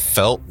the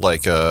felt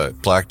like a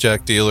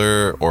blackjack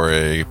dealer or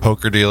a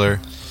poker dealer,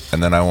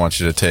 and then I want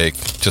you to take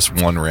just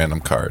one random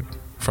card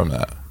from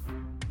that.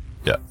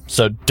 Yeah.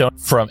 So don't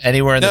from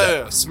anywhere in the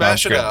deck.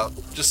 Smash it Sounds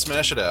out. Just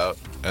smash it out,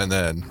 and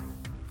then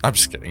I'm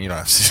just kidding. You don't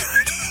have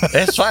to.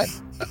 It's fine.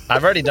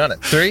 I've already done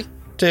it. 3,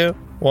 2,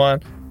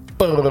 1.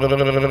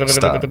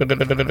 Stop.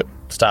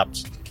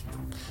 Stopped.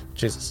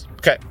 Jesus.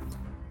 Okay.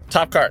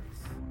 Top card.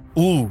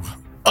 Ooh.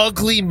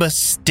 Ugly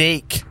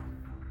mistake.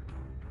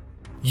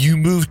 You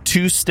move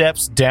 2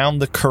 steps down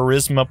the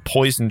charisma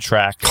poison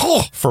track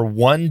for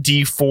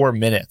 1d4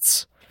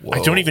 minutes.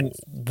 I don't even.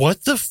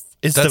 What the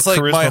is That's the like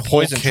charisma my whole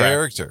poison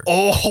character. track?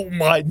 Oh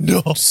my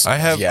no!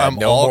 I'm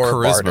no all more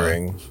charisma.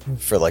 bartering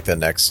for like the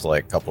next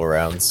couple of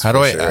rounds. How do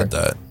for I sure. add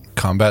that?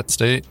 Combat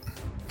state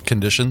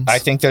conditions. I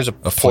think there's a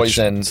poison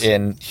Afflictions.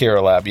 in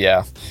Hero Lab.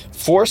 Yeah,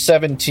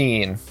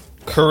 417.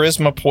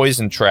 Charisma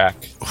poison track.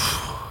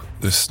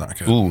 This is not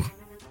good. Ooh.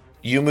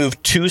 You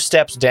move 2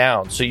 steps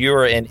down, so you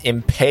are an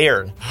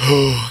impaired.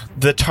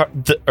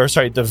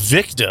 The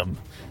victim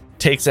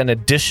takes an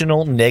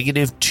additional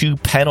 -2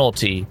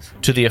 penalty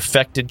to the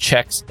affected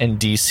checks and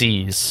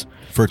DCs.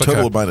 For a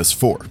total of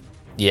 -4.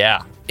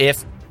 Yeah.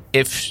 If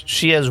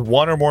she has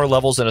 1 or more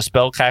levels in a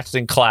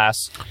spellcasting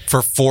class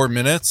For 4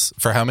 minutes?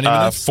 For how many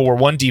minutes? for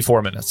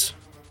 1d4 minutes.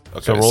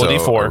 Okay, so roll a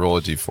d4. I roll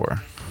a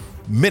d4.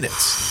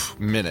 Minutes.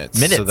 Minutes.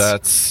 Minutes. So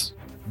that's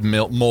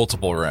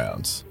multiple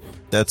rounds.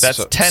 That's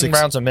 10 6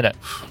 rounds a minute.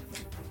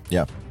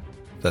 Yeah.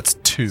 That's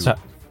 2. So-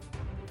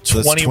 So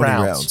that's 20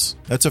 rounds.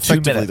 That's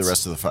effectively minutes. the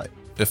rest of the fight.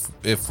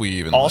 if we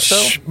even Also,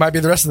 Might be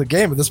the rest of the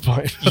game at this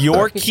point.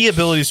 your key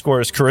ability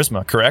score is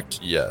charisma, correct?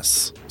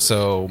 yes.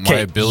 So my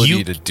Okay,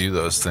 ability to do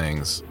those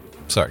things.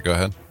 Sorry, go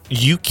ahead.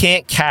 You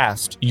can't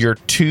cast your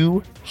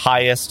 2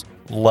 highest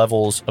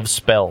levels of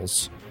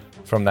spells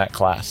from that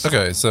class.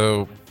 Okay,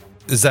 so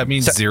does that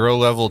mean 0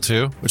 level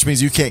 2? Which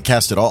means you can't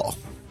cast at all.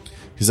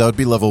 Because that would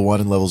be level 1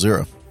 and level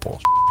 0.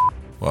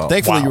 Well,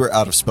 Thankfully, wow. you were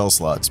out of spell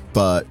slots,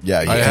 but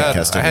yeah, you I can't had,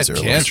 cast I any had 0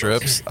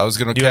 cantrips. I was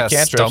going to You had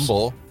cast cantrips.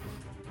 Stumble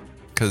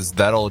because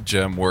that old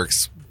gem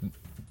works.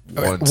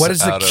 Once What is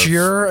the out of-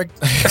 cure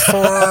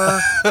for?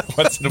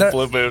 What's in a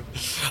blue moon?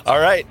 All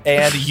right,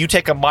 and you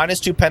take a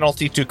 -2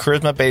 penalty to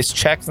charisma-based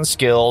checks and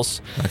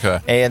skills, Okay.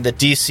 and the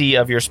DC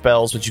of your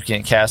spells, which you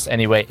can't cast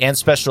anyway, and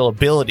special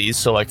abilities,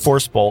 so like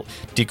Force Bolt,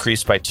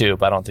 decreased by 2,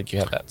 but I don't think you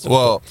have that. So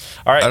Well,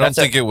 all right, I don't that's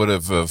think it. it would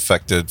have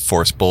affected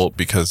Force Bolt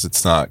because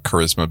it's not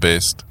charisma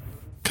based,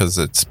 because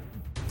it's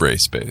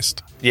race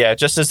based. Yeah, it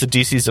just says the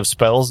DCs of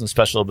spells and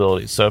special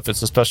abilities. So if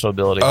it's a special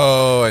ability,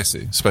 Oh, I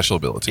see. Special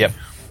ability. Yep.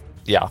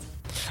 Yeah.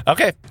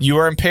 Okay, you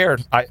are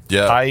impaired. I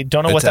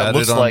don't know what It's that added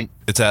looks on- like.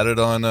 It's added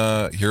on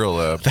Hero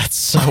Lab. That's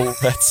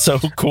so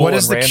cool. What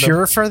is and the random.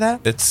 cure for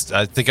that?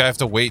 I think I have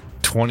to wait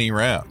 20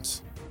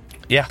 rounds.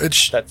 Yeah,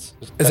 It's- that's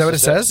Is that what it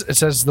just says? It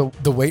says the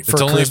weight for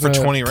It's only for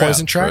charisma 20 poison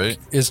rounds, track right?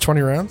 is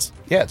 20 rounds.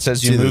 Yeah, it says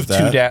It's you either move 2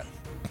 that- down.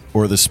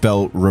 or the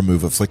spell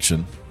remove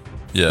affliction.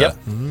 Yeah. Yep.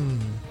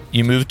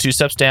 You move 2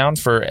 steps down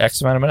for X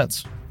amount of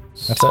minutes.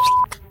 That's it.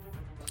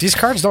 These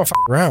cards don't f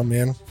around,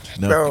 man.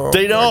 No.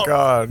 They don't,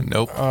 God.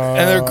 Nope.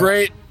 and they're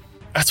great.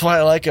 That's why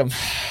I like them.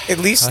 At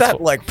least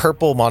that like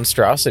purple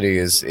monstrosity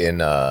is in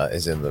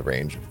the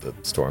range of the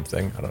storm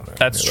thing. I don't know.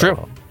 That's Maybe true.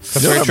 wrong. That's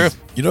You know very what true.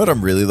 you know what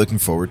I'm really looking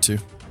forward to?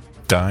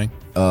 Dying.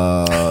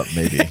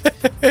 Maybe.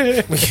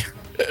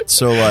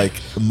 So like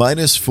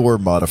 -4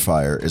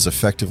 modifier is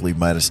effectively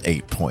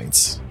 -8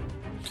 points.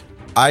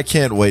 I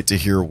can't wait to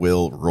hear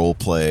Will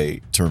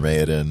roleplay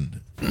Termaiden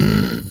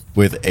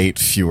with 8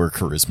 fewer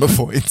charisma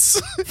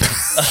points.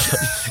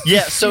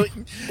 Yeah. So,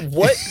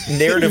 what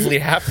narratively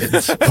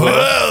happens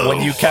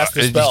when you cast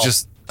a He spell?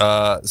 just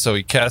so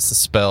he casts a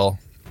spell,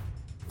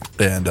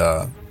 and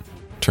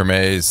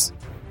Termae's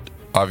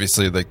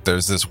obviously like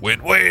there's this wait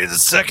a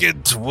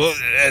second,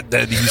 and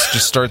then he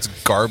just starts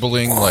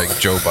garbling like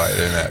Joe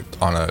Biden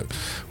on a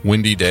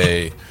windy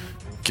day,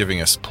 giving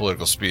us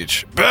political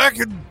speech. Back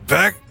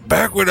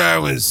when I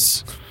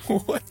was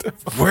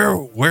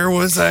where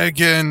was I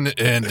again?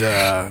 And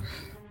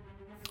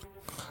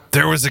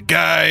there was a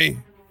guy.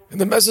 In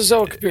the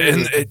Mesozoic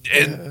period.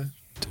 And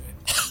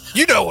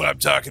you know what I'm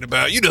talking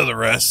about. You know the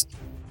rest.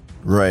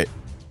 Right.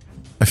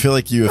 I feel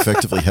like you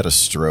effectively had a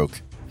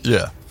stroke.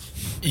 Yeah.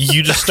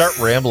 You just start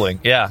rambling.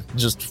 Yeah,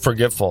 just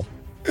forgetful.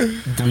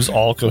 Lose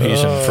all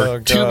cohesion for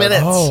 2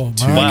 minutes. Oh,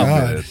 my Wow.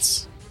 God.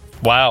 Minutes.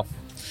 Wow.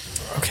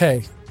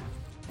 Okay.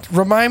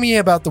 Remind me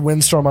about the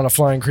windstorm on a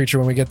flying creature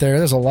when we get there.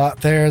 There's a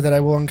lot there that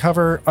I will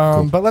uncover.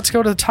 But let's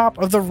go to the top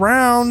of the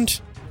round.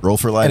 Roll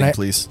for lighting, And I-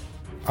 please.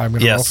 I'm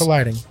going to roll Yes. for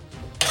lighting.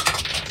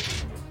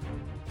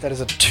 That is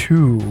a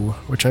 2,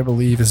 which I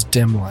believe is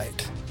dim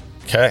light.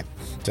 Okay.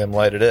 Dim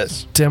light it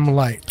is. Dim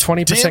light.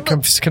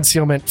 20%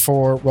 concealment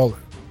for roll it.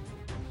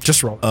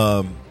 Just roll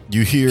it.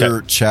 You hear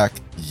Okay. Chak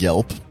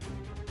yelp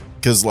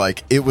because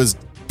like it was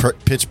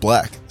pitch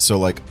black, so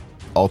like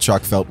all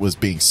Chak felt was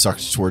being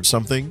sucked towards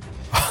something.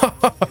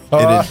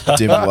 And in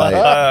dim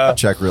light,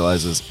 Chak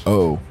realizes,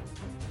 oh,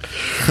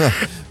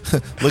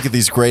 look at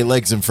these gray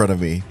legs in front of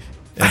me,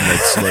 and like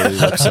slowly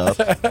looks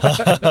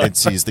up and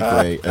sees the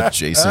gray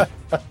adjacent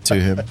to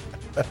him.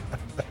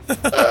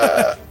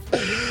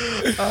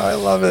 I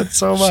love it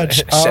so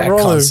much. Shaq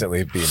Rolu.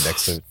 constantly being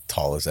next to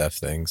tall as F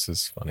things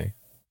is funny.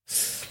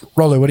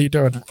 Rolu, what are you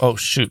doing? Oh,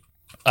 shoot.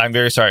 I'm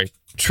very sorry.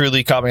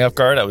 Truly caught me off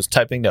guard. I was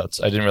typing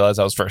notes. I didn't realize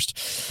I was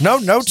first. No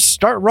notes.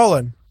 Start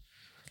rolling.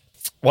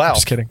 Wow.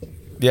 Just kidding.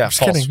 Yeah, Just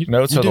false. kidding. You-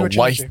 Notes you are do the what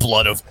you need to.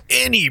 lifeblood of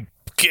any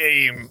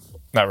game.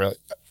 Not really.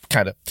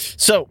 Kind of.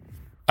 So,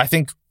 I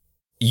think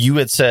you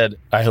had said,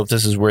 I hope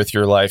this is worth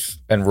your life.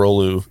 And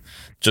Rolu,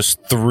 just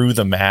through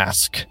the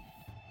mask,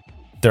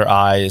 their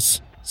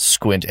eyes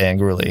squint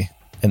angrily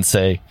and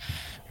say,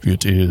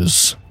 it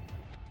is.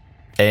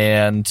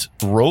 And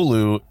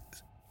Rolu,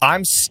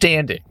 I'm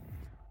standing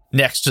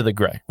next to the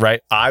gray,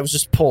 right? I was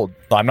just pulled.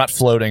 I'm not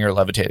floating or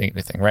levitating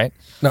anything, right?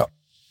 No.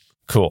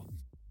 Cool.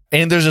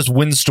 And there's this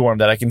windstorm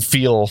that I can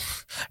feel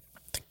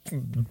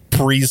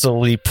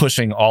breezily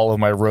pushing all of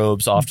my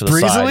robes off to the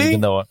side,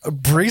 even though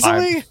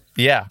breezily.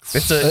 Yeah,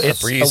 it's a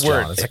breeze,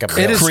 word. John. It's like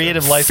It is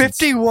creative license.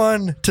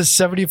 51 to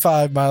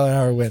 75 mile an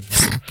hour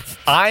winds.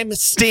 I'm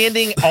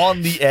standing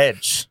on the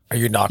edge. Are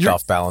you knocked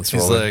off balance?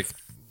 He's Rolling? like,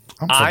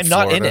 I'm, from I'm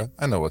not in Florida.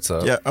 it. I know what's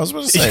up. Yeah, I was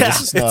about to say, Yeah,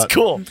 this is not it's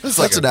cool. That's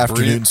like an a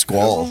afternoon breeze.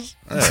 squall.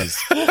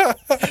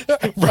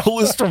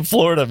 Roller's from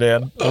Florida,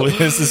 man.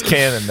 This is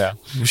canon now.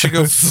 We should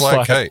go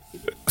fly a kite.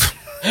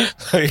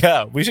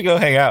 Yeah, we should go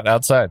hang out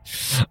outside.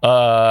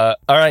 All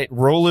right,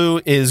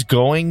 Rolu is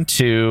going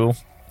to.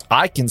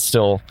 I can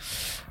still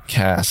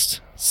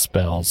cast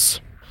spells,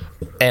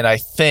 and I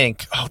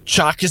think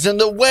Jock is in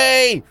the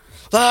way.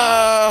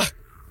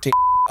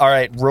 All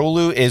right,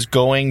 Rolu is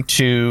going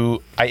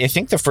to. I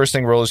think the first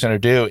thing Rolu is going to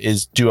do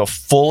is do a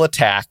full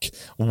attack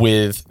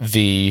with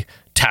the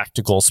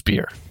tactical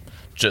spear,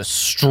 just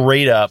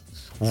straight up,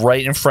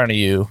 right in front of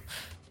you.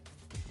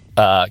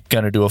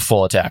 Gonna do a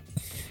full attack.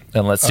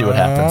 And let's see what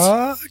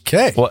happens.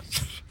 Okay. What?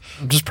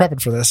 I'm just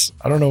prepping for this.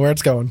 I don't know where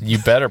it's going. You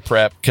better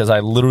prep because I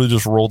literally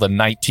just rolled a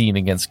 19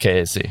 against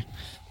KSC.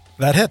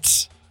 That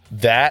hits.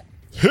 That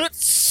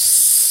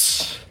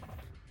hits.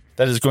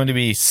 That is going to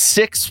be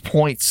 6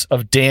 points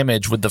of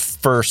damage with the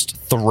first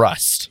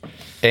thrust.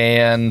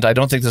 And I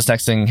don't think this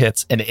next thing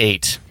hits an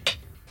 8.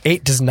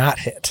 8 does not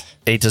hit.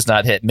 8 does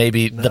not hit.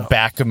 Maybe the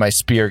back of my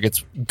spear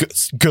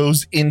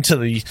goes into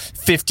the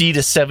 50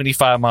 to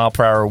 75 mile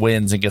per hour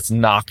winds and gets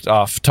knocked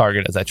off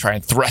target as I try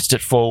and thrust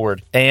it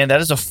forward. And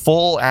that is a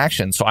full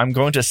action. So I'm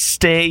going to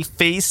stay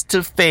face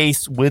to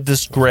face with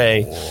this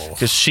gray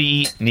because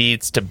she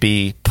needs to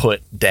be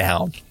put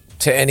down.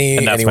 To And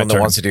that's anyone my that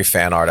turn. wants to do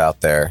fan art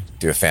out there,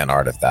 do a fan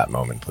art of that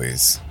moment,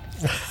 please.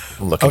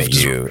 I'm looking at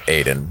you,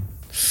 Aiden.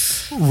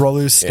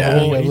 Rolu's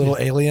stabbing a little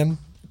alien.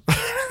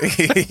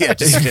 Yeah,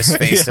 just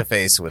face to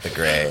face with a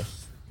gray.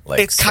 Like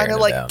It's kind of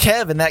like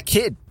Kev and that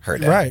kid. her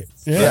dad. Right.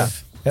 Yeah.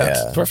 Yeah.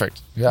 It's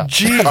perfect. Yeah.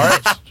 Gee. All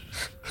right.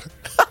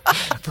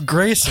 For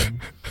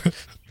Grayson.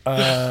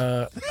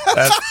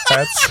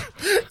 That's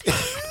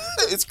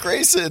It's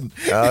Grayson.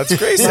 Oh, it's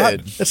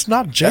Grayson. It's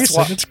not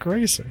Jason. It's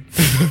Grayson.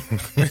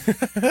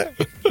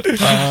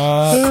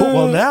 Cool.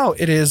 Well, now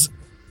it is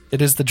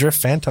the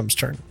Drift Phantom's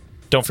turn.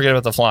 Don't forget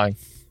about the flying.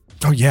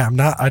 Oh yeah,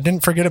 I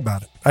didn't forget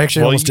about it. I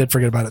actually almost did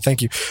forget about it.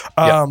 Thank you.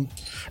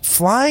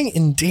 Flying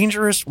in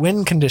dangerous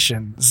wind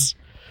conditions.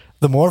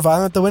 The more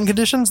violent the wind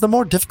conditions, the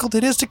more difficult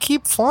it is to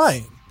keep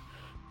flying.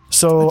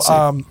 So,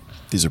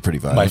 These are pretty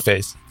violent. My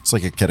face. It's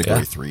like a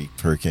category 3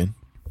 hurricane.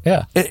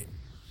 Yeah.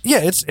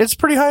 it's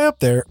pretty high up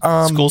there.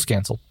 School's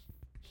canceled.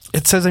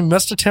 It says you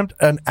must attempt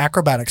an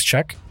acrobatics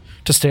check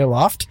to stay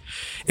aloft.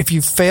 If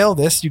you fail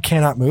this, you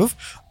cannot move.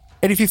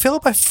 And if you fail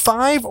it by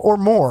 5 or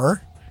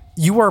more,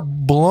 you are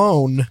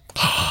blown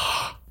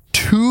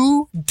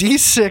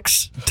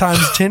 2d6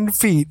 times 10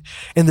 feet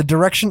in the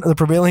direction of the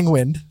prevailing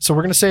wind. So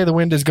we're going to say the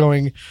wind is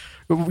going.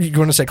 You're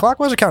going to say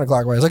clockwise or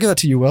counterclockwise? I'll give that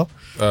to you, Will.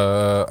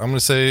 I'm going to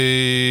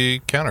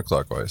say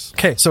counterclockwise.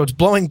 Okay, so it's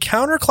blowing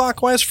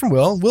counterclockwise from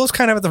Will. Will's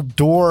kind of at the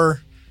door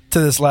to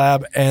this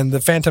lab, and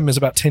the Phantom is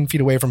about 10 feet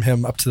away from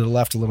him, up to the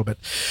left a little bit.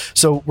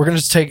 So we're going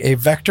to just take a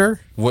vector.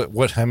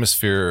 What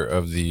hemisphere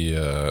of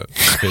the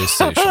space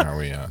station are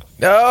we on?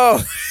 No.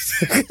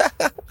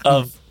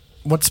 Of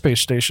What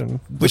space station?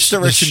 Which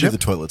direction do ship? the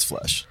toilets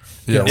flush?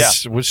 Yeah. Yeah.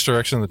 Which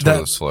direction the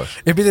toilets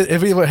flush?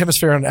 It'd be what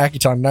hemisphere on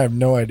Akiton, and I have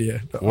no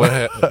idea. What?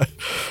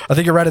 I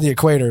think you're right at the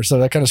equator, so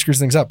that kind of screws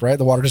things up, right?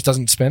 The water just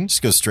doesn't spin.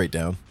 Just go straight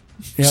down.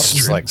 Yep.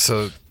 Just like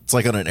So It's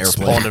like on an pulling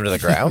airplane. him to the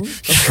ground.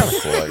 That's kind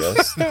of cool,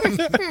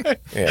 I guess.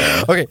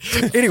 Yeah.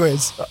 Okay.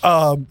 Anyways,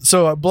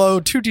 so I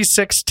blow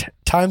 2d6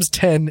 times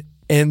 10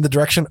 in the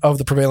direction of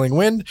the prevailing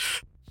wind,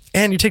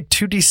 and you take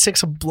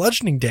 2d6 of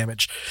bludgeoning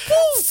damage.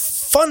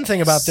 Fun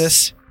thing about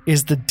this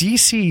is the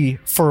DC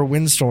for a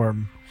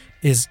windstorm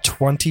is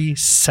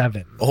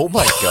 27. Oh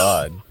my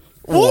god.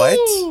 What?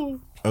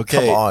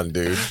 Okay. Come on,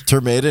 dude.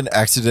 Termaiden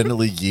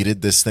accidentally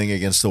yeeted this thing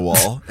against the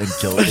wall and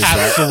killed it.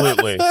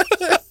 absolutely.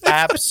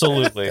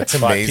 Absolutely. That's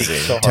amazing.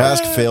 So hard.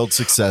 Task failed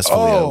successfully.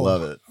 I Oh.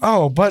 love it.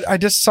 Oh, but I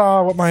just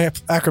saw what my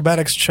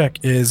acrobatics check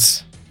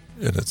is.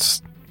 and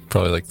it's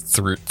probably like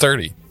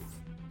 30.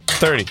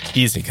 30.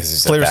 Easy. Because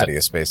he's Clears a it.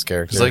 fatty space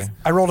character. It's like,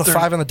 I rolled a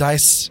 5 on the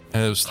dice.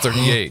 and it was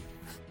 38.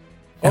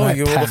 And oh, I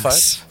you rolled a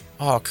pass. 5?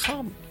 Oh,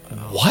 come.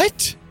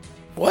 What?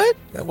 What?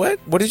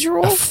 What did you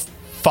roll?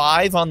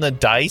 5 on the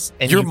dice,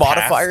 and Your you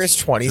modifier passed?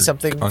 is 20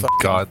 something.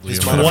 Ungodly. His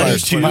amount of- modifier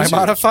is 22. My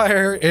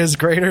modifier is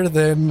greater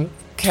than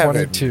Kevin.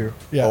 22.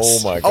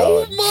 Yes. Oh my god.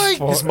 Oh my-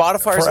 For- His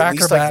modifier is for at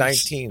least like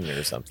acrobats. 19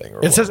 or something.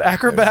 Or It says what?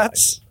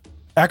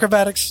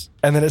 acrobatics,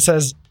 and then it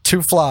says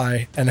to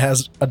fly and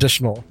has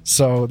additional.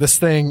 So this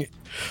thing,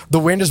 the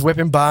wind is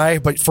whipping by,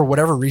 but for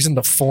whatever reason,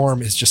 the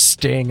form is just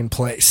staying in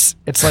place.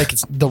 It's like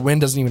the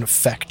wind doesn't even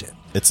affect it.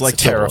 It's like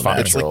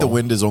terrifying. It's like the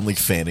wind is only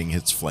fanning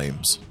its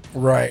flames.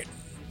 Right.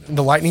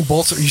 The lightning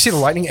bolts, you see the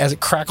lightning as it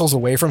crackles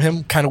away from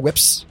him, kind of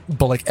whips,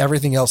 but like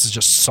everything else is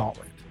just solid.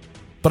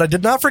 But I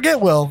did not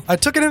forget, Will. I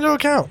took it into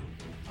account.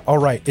 All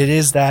right, it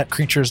is that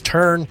creature's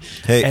turn,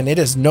 Hey. and it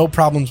is no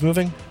problems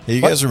moving. Hey,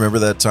 you guys remember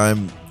that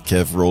time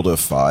Kev rolled a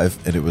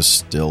 5, and it was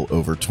still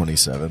over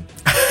 27.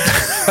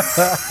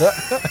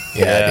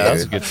 Yeah, that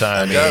was a good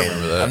time. I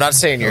remember that. I'm not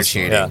saying you're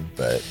cheating, yeah.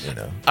 but you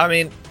know. I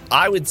mean,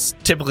 I would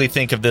typically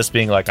think of this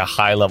being like a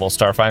high level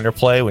Starfinder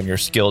play when your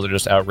skills are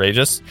just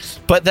outrageous.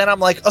 But then I'm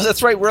like, oh,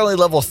 that's right, we're only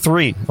level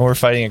 3 and we're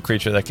fighting a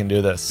creature that can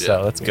do this.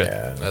 So that's good.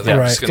 Yeah. I think Yeah,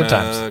 I'm just good gonna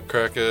times.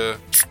 crack a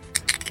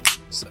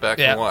sit back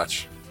Yeah. and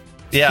watch.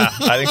 Yeah,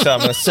 I think so. I'm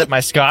gonna sip my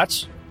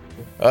scotch.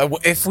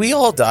 If we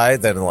all die,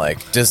 then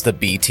like, does the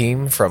B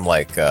team from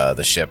like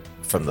the ship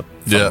from the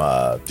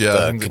I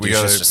the think we Caduceus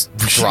gotta just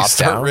we should drop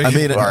start down? ranking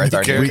I mean, Or the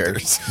our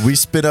characters. we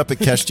spin up at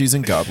Kesties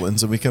and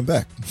Goblins, and we come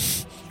back.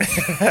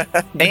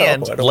 And I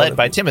don't led wanna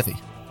by do- Timothy,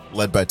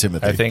 Led by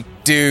Timothy. I think.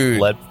 Dude,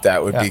 Led-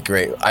 that would yeah. be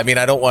great. I mean,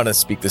 I don't want to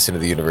speak this into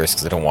the universe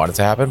because I don't want it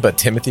to happen, but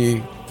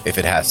Timothy, if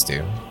it has to,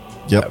 Yep.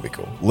 that'd be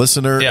cool.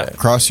 Listener, Yeah.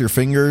 cross your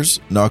fingers,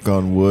 knock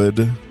on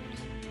wood.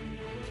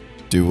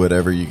 Do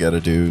whatever you got to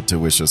do to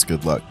wish us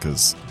good luck,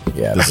 because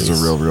Yeah, this is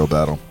please. a real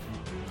battle.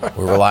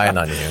 We're relying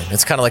on you.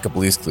 It's kind of like a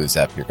Blue's Clues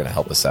app. You're going to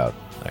help us out.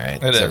 All right.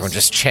 It So is. everyone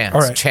just chant.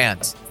 All right.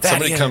 Chant.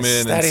 Somebody come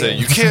in and say,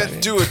 you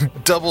can't do a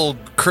double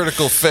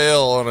critical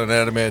fail on an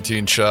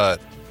adamantine shot.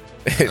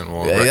 And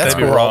we'll Yeah, wreck that's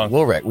on be cool. it. wrong.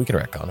 We'll wreck. We can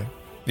wreck on it.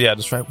 Yeah,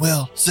 just right.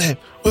 Will save.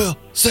 Will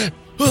save.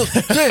 Will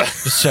save.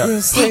 Just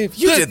shout. Save.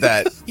 You did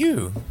that.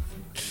 You.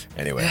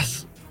 Anyway.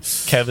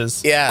 Kev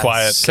is Yeah,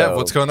 quiet. so- Kev,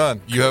 what's going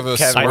on? You have a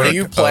Kev, smirk what are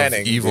you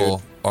planning, of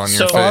evil on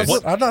So, your face.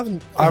 what- I'm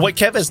not. What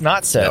Kev has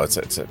not said No, it's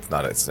not.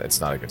 It's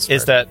not a good.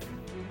 is start. that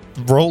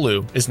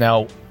Rolu is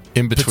now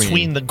in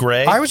between the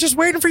gray I was just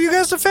waiting for you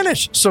guys to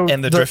finish. So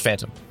and the Drift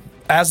Phantom.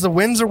 as the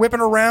winds are whipping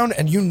around,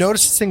 and you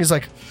notice this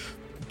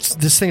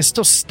thing is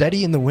still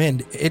steady in the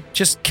wind. It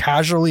just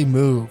casually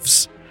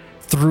moves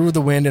through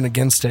the wind and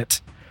against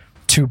it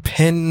to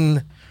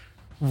pin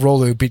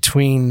Rolu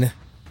between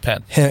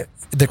Pen.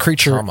 the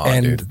creature Come on,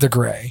 and dude. the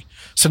gray.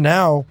 So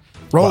now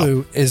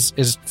Rolu is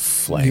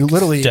Flank. you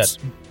literally Dead.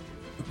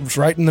 it's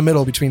right in the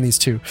middle between these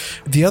two.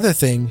 The other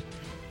thing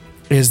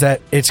is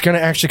that it's going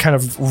to actually kind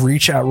of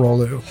reach at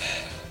Rolu.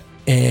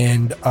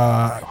 And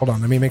hold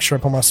on, let me make sure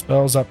I pull my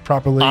spells up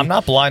properly. I'm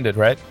not blinded,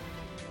 right?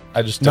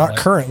 I just don't Not like-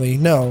 currently,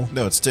 no.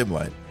 No, it's dim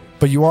light.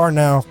 But you are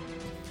now.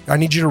 I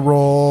need you to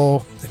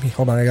roll. Let me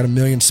hold on. I got a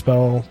million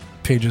spell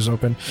pages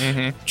open.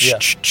 Mhm. Yeah,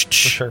 for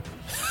sure.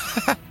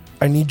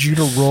 I need you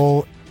to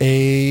roll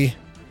a.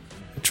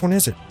 Which one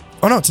is it?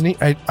 Oh no, it's an.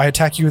 I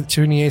attack you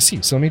to an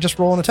EAC. So let me just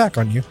roll an attack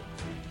on you.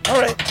 All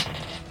right.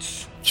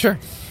 Sure.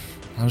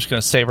 I'm just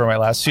going to savor my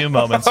last few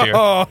moments here.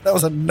 Oh, that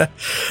was a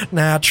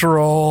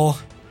natural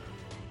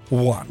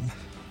 1.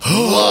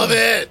 Love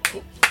it.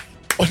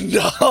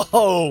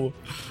 No.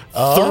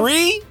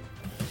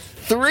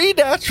 Three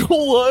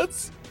natural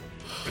ones?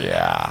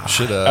 Yeah.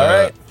 Should All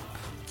right.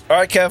 All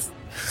right, Kev.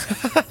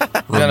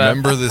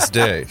 remember this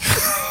day.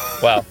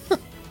 Wow.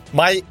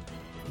 My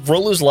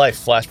Rolu's life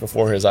flashed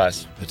before his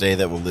eyes. The day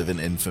that will live in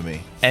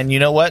infamy. And you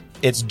know what?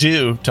 It's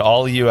due to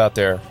all of you out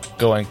there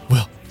going,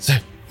 Will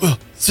save.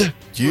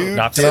 You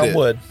Knocking did on it.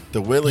 wood.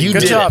 The willing You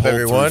did did it, pull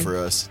everyone. through for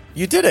us.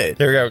 You did it.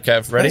 There we go,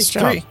 Kev. Ready? Nice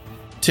job. 3,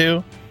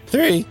 2,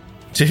 3,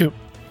 2,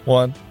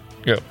 1,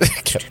 go.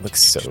 Kev looks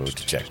so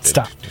dejected.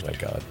 Stop. Oh my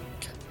god.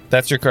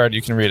 That's your card.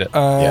 You can read it.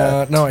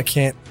 Yeah. No, I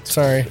can't.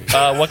 Sorry.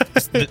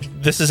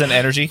 This is an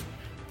energy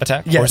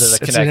attack? Or Yes, is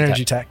it a it's an kinetic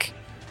energy attack.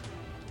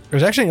 It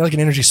was actually like an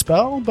energy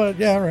spell, but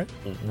yeah, all right.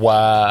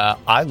 Wow,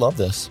 I love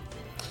this.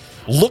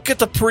 Look at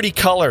the pretty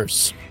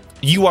colors.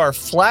 You are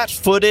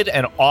flat-footed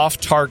and off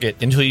target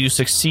until you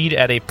succeed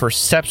at a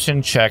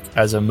perception check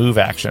as a move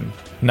action.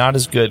 Not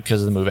as good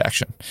because of the move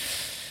action.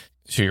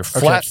 So you're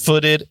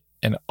flat-footed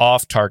and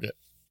off target.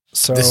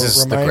 So This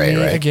is the remind gray,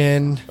 me right?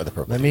 again. Or the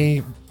purple.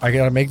 I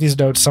gotta make these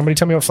notes. Somebody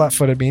tell me what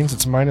flat-footed means.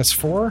 It's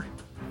 -4.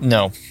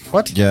 No.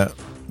 What? Yeah.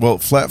 Well,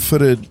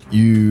 flat-footed,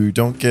 you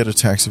don't get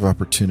attacks of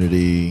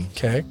opportunity.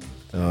 Okay.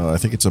 I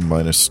think it's a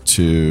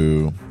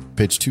 -2.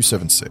 Page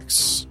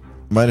 276.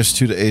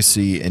 -2 to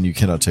AC, and you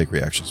cannot take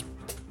reactions.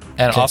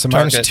 And Okay, off so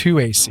target. -2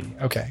 AC.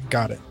 Okay,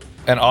 got it.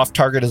 And off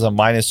target is a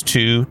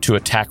 -2 to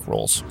attack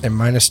rolls. And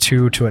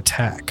 -2 to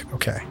attack.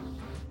 Okay,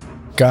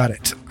 got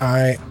it.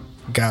 I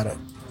got it.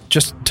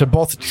 Just to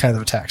both kinds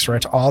of attacks,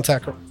 right? To all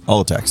attack.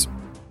 All attacks.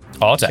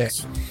 All Okay.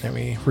 attacks. Let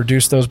me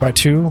reduce those by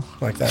 2.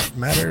 Like that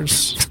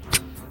matters.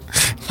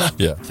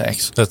 Yeah,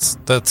 Thanks.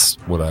 that's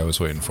what I was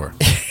waiting for.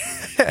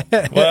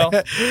 Well,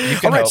 you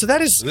can All right, help. so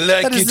that is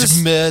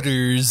this,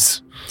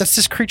 matters. that's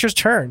this creature's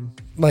turn.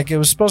 Like it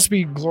was supposed to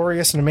be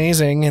glorious and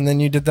amazing, and then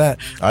you did that.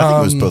 I think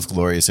it was both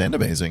glorious and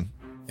amazing.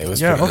 It was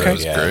Yeah, pretty okay.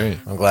 good. Yeah. Great.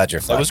 I'm glad you're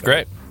flat. That was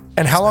great.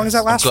 And how long does that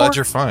I'm last glad for?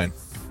 you're fine.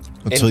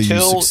 Until you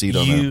Until succeed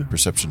on you- a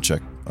perception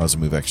check as a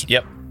move action.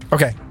 Yep.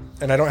 Okay,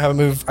 and I don't have a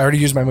move. I already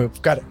used my move.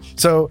 Got it.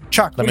 So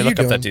Chuck, Let what me are you look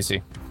up doing? that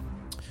DC.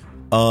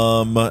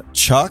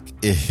 Chalk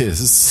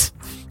is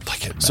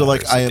so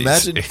like I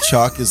imagine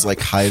Chalk is like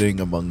hiding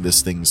among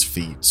this thing's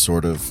feet,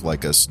 sort of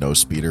like a snow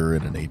speeder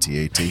in an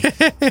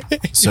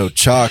AT-AT. So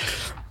Chalk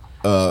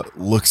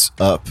looks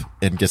up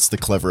and gets the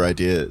clever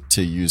idea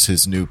to use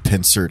his new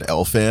pincered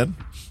L fan.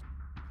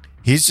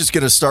 He's just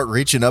gonna start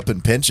reaching up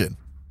and pinching.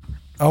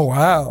 Oh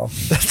wow,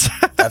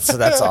 That's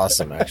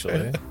awesome,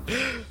 actually.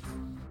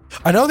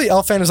 I know the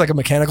elf fan is like a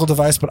mechanical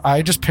device, but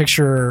I just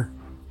picture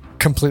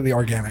completely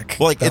organic.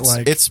 Well, like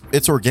That,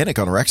 it's organic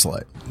on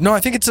Rexalite. no, I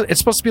think it's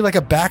supposed to be like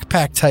a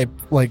backpack type,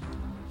 like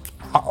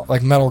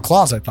metal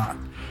claws. I thought.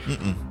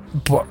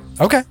 But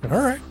okay, all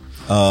right.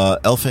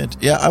 Elephant.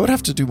 Yeah, I would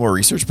have to do more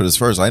research, but as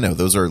far as I know,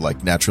 those are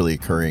like naturally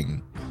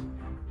occurring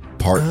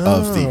part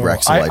of the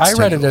Rexalite. I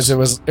read it as it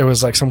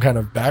was like some kind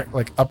of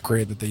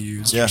upgrade that they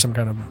used Yeah. for some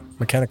kind of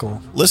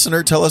mechanical.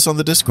 Listener, tell us on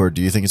the Discord.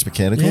 Do you think it's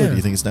mechanical or Yeah. do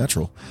you think it's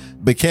natural?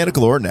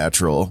 Mechanical or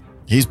natural?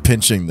 He's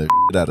pinching the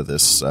shit out of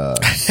this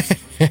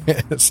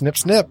Snip,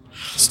 snip.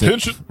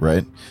 snip,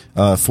 right?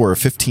 For a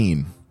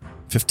 15.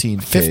 15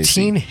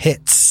 15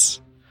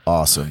 hits.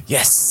 Awesome.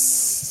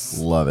 Yes.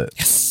 Love it.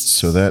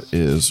 So that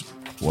is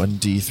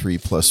 1d3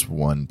 plus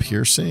 1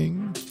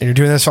 piercing. And you're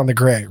doing this on the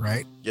gray,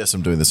 right? Yes,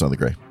 I'm doing this on the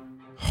gray.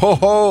 Ho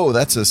ho,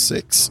 that's a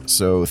 6.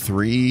 So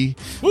 3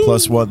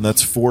 plus 1,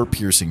 that's 4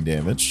 piercing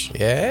damage.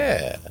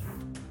 Yeah.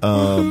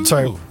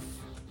 Sorry,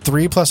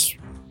 3 plus.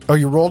 Oh,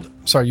 you rolled.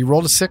 Sorry, you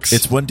rolled a 6.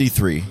 It's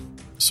 1d3.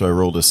 So I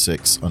rolled a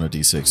 6 on a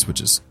d6, which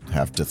is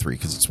half to 3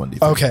 because it's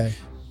 1d3. okay.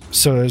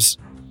 So there's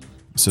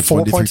So it's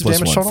 4 1d3 points of plus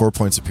damage 1. total? 4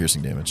 points of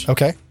piercing damage.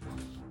 okay.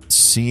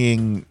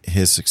 Seeing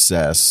his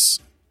success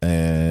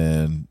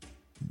and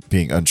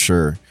being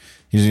unsure,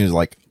 he's gonna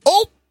like,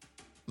 oh,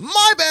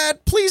 my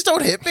bad. Please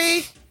don't hit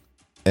me.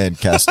 And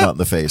cast Not in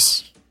the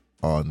Face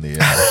on the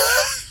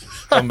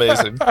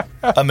Amazing.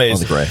 on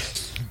Amazing. the gray.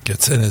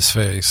 Gets in his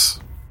face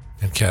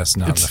and casts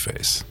Not in the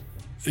face.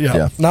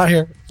 Yeah, not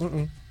here.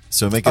 Mm-mm.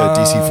 So make a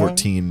DC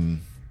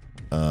 14.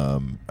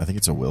 I think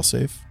it's a will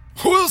save.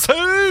 We'll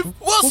save!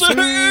 We'll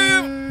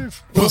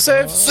save! We'll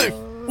save. Save.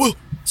 We'll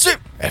save.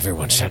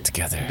 Everyone shout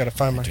together. Gotta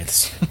find my. Do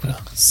this. We'll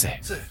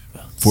save.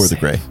 We'll For the save.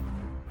 gray.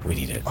 We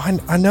need it.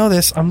 I know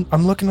this. I'm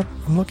looking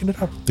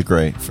it up. The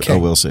gray. For, Okay. a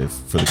will save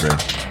for the gray.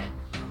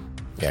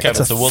 Yeah, Okay, It's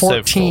a so we'll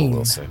 14.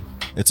 we'll save.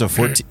 It's a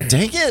 14.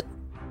 Dang it.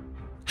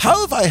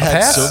 How have I had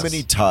pass. so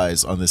many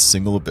ties on this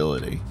single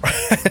ability?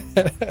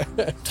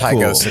 Tie Cool.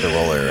 goes to the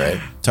roller,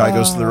 right? Tie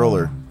goes to the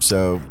roller.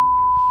 So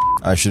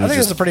I should I have think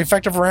it's just a pretty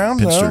effective round,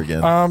 pinched though. her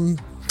again.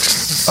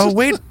 Oh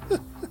wait,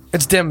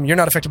 it's dim. You're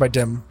not affected by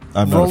dim.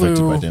 I'm not Rolu-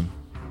 affected by dim.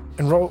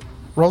 And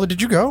Rolla,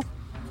 did you go?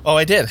 Oh,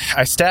 I did.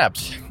 I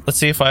stabbed. Let's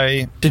see if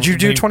I... Did you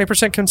do maybe-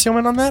 20%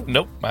 concealment on that?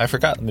 Nope, I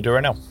forgot. Let me do it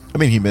right now. I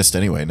mean, he missed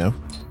anyway, no?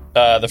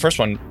 The first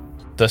one,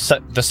 the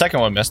second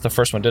one missed. The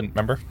first one didn't,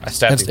 remember? I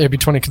stabbed you. It'd be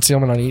 20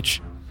 concealment on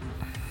each.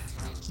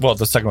 Well,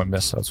 the second one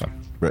missed, so that's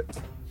fine. Right.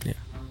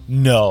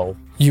 No.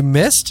 You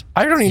missed?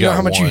 I don't even You know got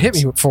how much you hit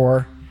me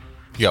for.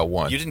 You got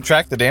one. You didn't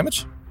track the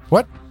damage?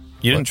 What?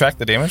 You didn't track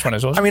the damage when I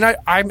told you? I mean,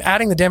 I'm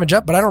adding the damage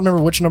up, but I don't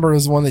remember which number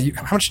was the one that you.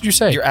 How much did you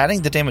say? You're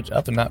adding the damage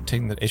up and not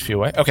taking the HP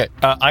away? Okay,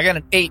 I got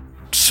an 8.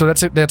 So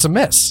that's a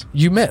miss.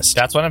 You missed.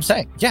 That's what I'm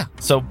saying. Yeah.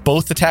 So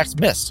both attacks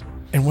missed.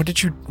 And what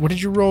did you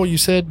roll? You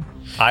said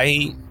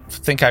I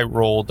think I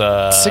rolled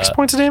 6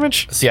 points of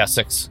damage. Yeah,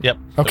 6. Yep.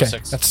 it was Okay,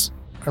 6. that's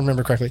I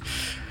remember correctly.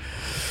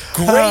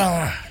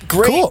 great.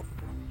 Great. Cool.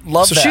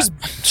 Love So that.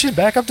 she's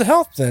back up to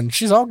health. Then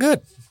she's all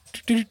good.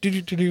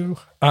 Do.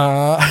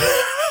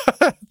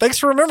 Thanks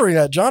for remembering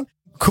that, John.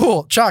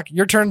 Cool. Chuck,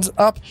 your turn's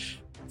up.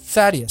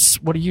 Thaddeus,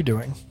 what are you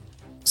doing?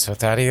 So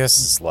Thaddeus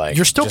is like...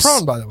 You're still just-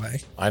 prone, by the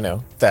way. I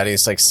know.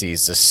 Thaddeus like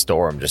sees the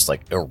storm just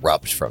like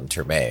erupt from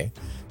Terme.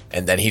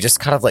 And then he just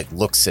kind of like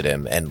looks at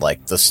him and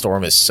like the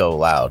storm is so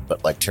loud,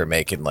 but like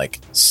Terme can like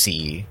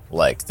see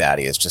like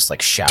Thaddeus just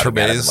like shouting at him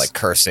and Terme's- like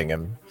cursing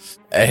him.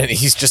 And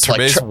he's just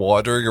Terme's like...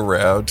 wandering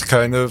around,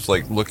 kind of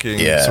like looking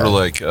Yeah. sort of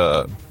like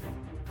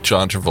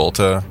John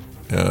Travolta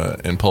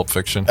in Pulp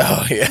Fiction.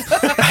 Oh, yeah.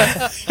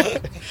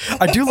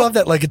 I do love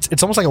that. Like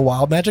it's almost like a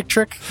wild magic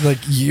trick. Like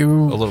A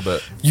little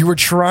bit. you were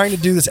trying to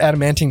do this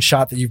adamantine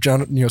shot that you've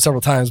done,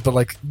 several times, but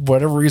like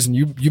whatever reason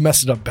you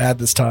messed it up bad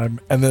this time,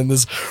 and then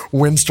this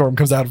windstorm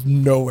comes out of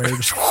nowhere.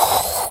 Just,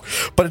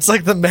 but it's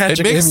like the It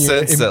magic. makes in you.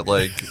 sense that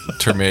like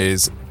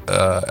Terme's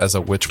as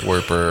a witch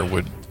warper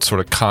would sort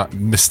of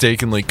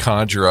mistakenly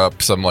conjure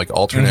up some like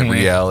alternate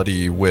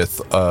reality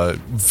with a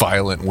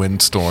violent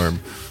windstorm.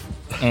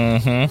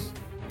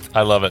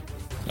 I love it.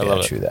 I love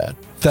it. True that.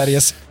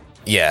 Thaddeus.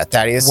 Yeah,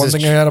 Thaddeus One is...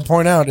 thing I got to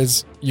point out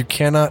is you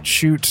cannot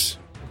shoot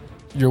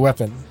your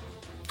weapon,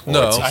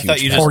 No, it's a I thought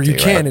huge you just- or you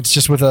penalty, can. right? It's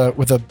just with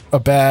a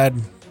bad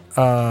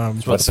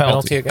What's the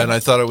penalty again? and I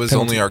thought it was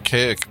Penalty. only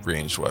archaic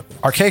ranged weapon.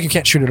 archaic. You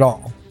can't shoot at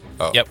all.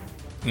 Yep.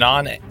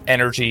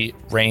 Non-energy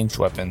ranged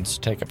weapons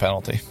take a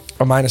penalty.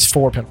 A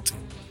 -4 penalty.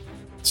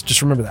 So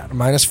just remember that a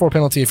 -4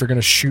 penalty if you're going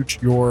to shoot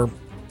your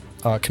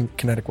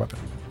kinetic weapon.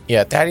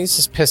 Yeah, Thaddeus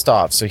is pissed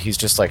off, so he's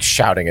just like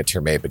shouting at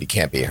Terme, but he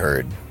can't be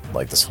heard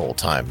like this whole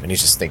time. And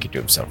he's just thinking to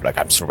himself, like,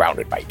 I'm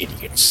surrounded by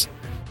idiots.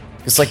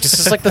 It's like this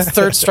is like the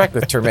third strike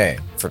with Terme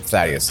from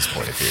Thaddeus'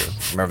 point of view.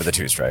 Remember the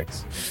 2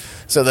 strikes.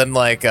 So then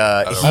like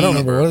I don't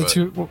remember. What are the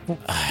two? What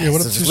are so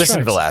the just two listen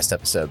to the strikes? last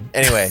episode.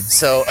 Anyway,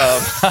 so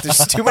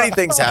there's too many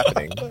things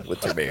happening with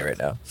Terme right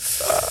now.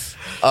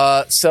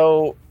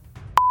 So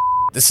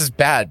this is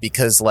bad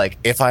because like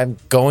if I'm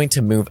going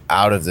to move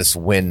out of this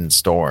wind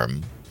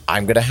storm,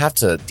 I'm gonna have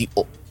to.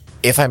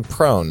 If I'm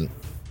prone,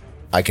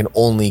 I can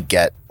only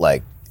get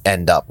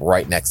end up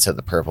right next to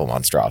the purple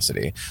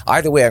monstrosity.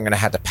 Either way, I'm gonna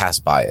have to pass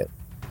by it.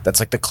 That's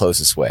the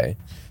closest way,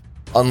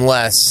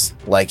 unless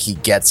he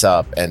gets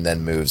up and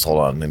then moves. Hold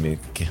on, let me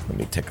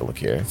take a look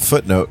here.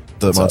 Footnote: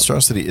 the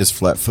monstrosity is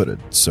flat-footed,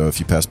 so if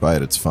you pass by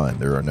it, it's fine.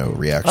 There are no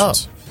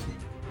reactions.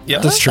 Yeah,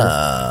 That's true.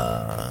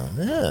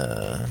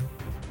 Yeah.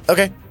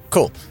 Okay,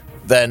 cool.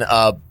 Then,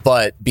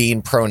 but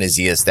being prone as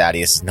Zeus,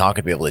 Thaddeus is not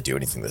going to be able to do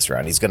anything this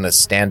round. He's going to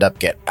stand up,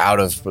 get out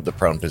of the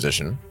prone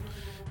position,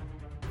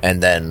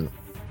 and then,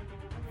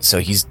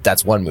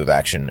 that's one move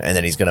action, and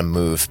then he's going to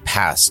move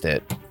past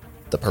it,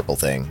 the purple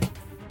thing,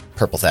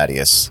 purple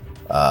Thaddeus,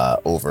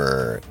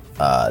 over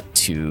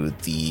to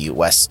the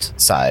west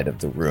side of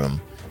the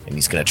room, and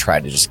he's going to try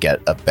to just get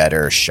a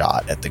better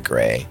shot at the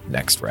gray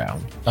next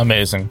round.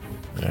 Amazing.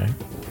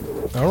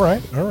 All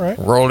right.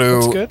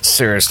 Rolu,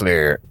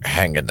 seriously,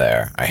 hang in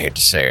there. I hate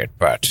to say it,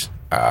 but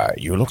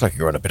you look like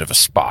you're in a bit of a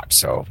spot,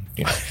 so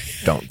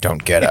don't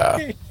go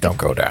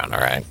down. All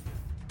right.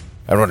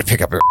 I don't want to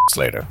pick up your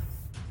later.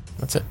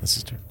 That's it. This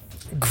is true.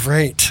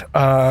 Great.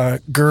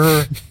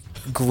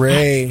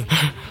 Gray.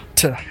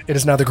 It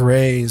is now the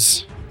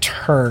Gray's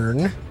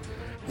turn.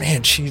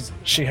 Man, she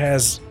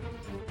has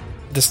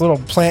this little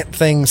plant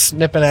thing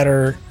snipping at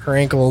her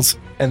ankles,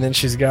 and then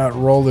she's got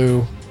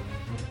Rolu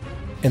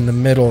in the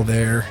middle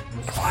there.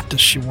 What does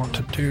she want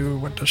to do?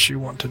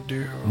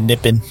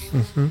 Nipping.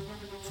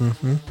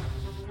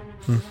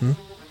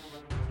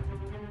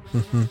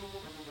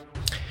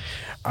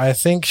 I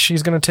think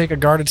she's going to take a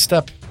guarded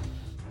step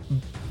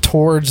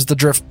towards the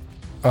drift,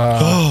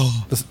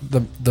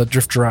 the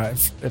drift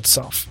drive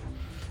itself.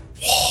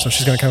 So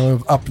she's going to kind of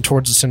move up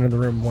towards the center of the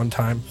room one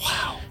time.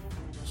 Wow.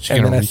 She's And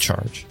going to then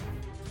recharge.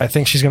 I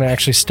think she's going to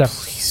actually step.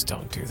 Please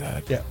don't do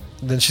that. Yeah.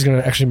 Then she's going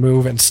to actually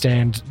move and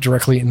stand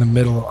directly in the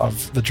middle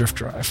of the drift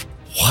drive.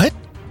 What?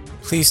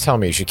 Please tell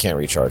me she can't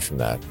recharge from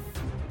that.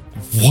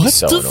 What? He's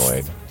so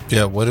annoyed.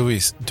 Yeah, what do we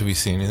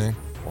see anything?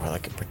 Or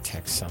it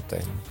protects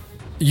something.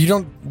 You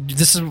don't.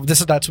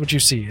 That's what you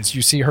see. Is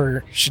you see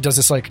her. She does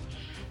this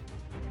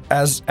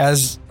as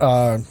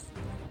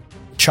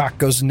Chalk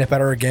goes to nip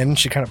at her again.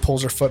 She kind of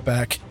pulls her foot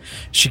back.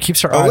 She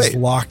keeps her eyes wait.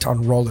 locked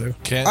on Rolu.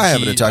 I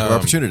have an attack of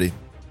opportunity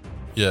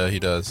Yeah, he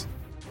does.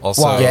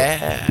 Also, Wow.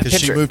 Yeah. because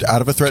she moved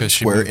out of a threatened 'cause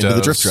she square moved Oh, into the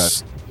out drift of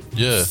drive.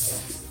 Yeah.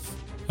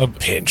 A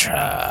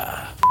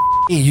pincher.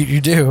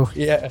 You do.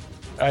 Yeah.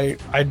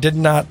 I did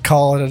not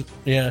call it.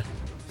 Yeah.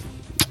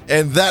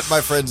 And that,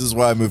 my friends, is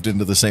why I moved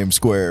into the same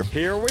square.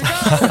 Here we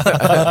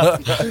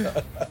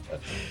go.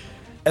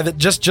 And then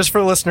just for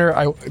the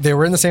listener, they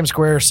were in the same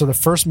square. So the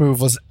first move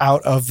was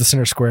out of the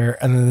center square,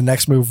 and then the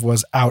next move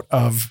was out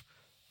of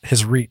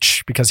his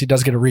reach, because he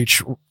does get a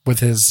reach with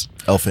his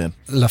Elfan.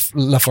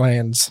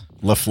 Laflans.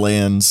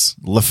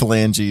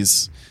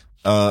 Laphalanges.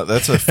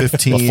 That's a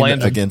 15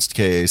 Laflange. against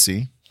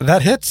KAC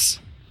That hits.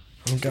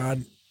 Oh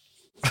God.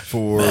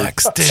 for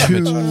Max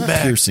damage. 2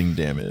 Max. piercing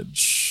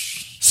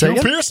damage. Say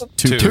again?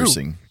 2 Two.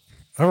 piercing.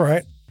 All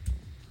right.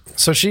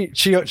 So she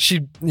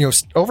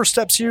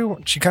oversteps you.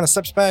 She kind of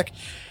steps back,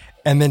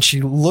 and then she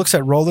looks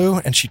at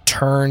Rolu, and she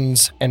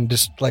turns and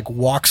just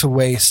walks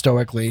away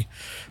stoically,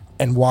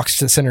 and walks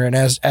to the center. And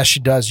as she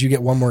does, you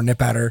get one more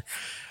nip at her.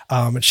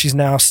 And she's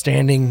now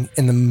standing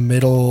in the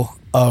middle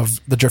of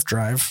the drift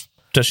drive.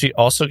 Does she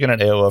also get an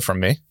AOA from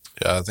me?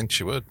 Yeah, I think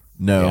she would.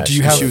 No, Yeah, Do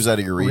you have she was out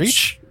of your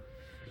reach.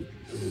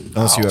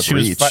 Unless you have She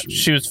was, reach.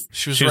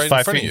 she was right in 5 front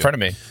of feet in you. front of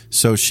me.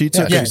 So she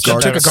took Yeah, a she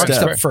took guarded a guarded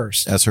step step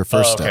first. as her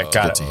first Oh, okay, step.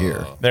 got Good it. to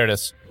hear. There it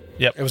is.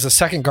 Yep. It was the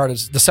second guarded.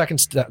 The second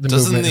step. The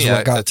Doesn't movement is the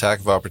what got. attack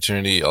of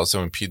opportunity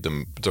also impede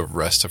the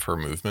rest of her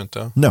movement,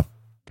 though? No.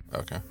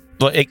 Okay.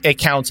 Well, it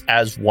counts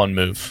as one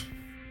move.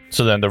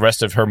 So then the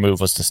rest of her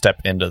move was to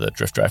step into the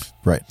drift drive.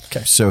 Right.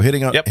 Okay. So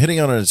hitting on Yep.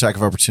 an attack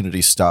of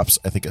opportunity stops,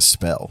 I think, a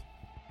spell.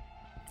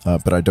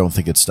 But I don't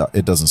think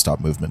it doesn't stop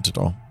movement at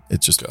all.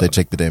 It's just they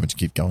take the damage and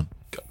keep going.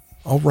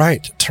 All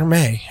right,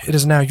 Terme, it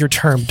is now your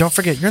turn. Don't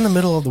forget, you're in the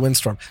middle of the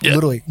windstorm. Yeah.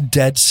 Literally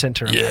dead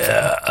center. of it.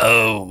 Yeah.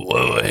 Oh,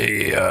 well,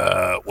 hey,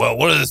 well,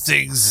 one of the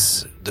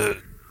things that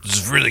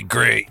is really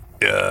great,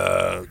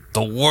 the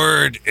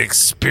word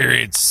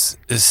experience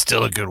is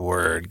still a good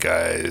word,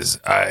 guys.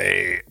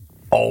 I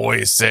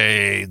always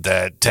say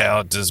that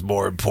talent is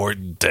more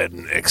important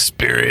than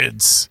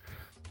experience.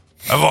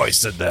 I've always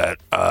said that.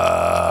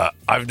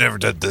 I've never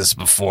done this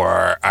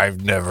before.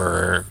 I've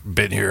never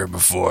been here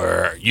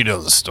before. You know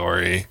the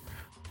story.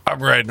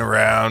 I'm riding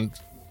around,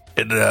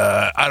 and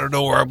I don't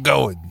know where I'm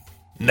going.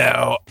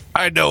 Now,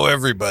 I know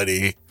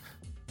everybody.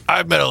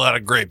 I've met a lot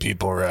of great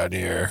people around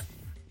here.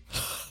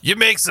 You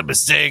make some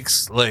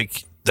mistakes,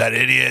 like that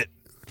idiot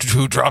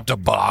who dropped a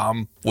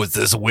bomb with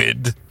this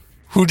wind.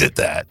 Who did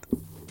that?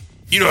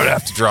 You don't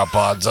have to drop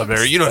bombs up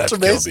there. You don't have to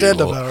kill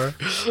people.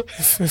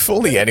 If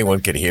only anyone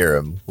could hear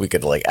him, we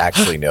could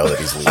actually know that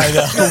he's leaving. I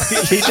know.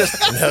 He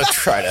just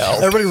try to help.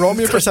 Everybody roll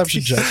me a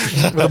perception check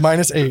with a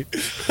 -8.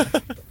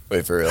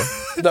 Wait, for real?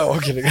 No,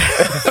 I'm kidding.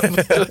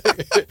 It's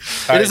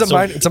By minus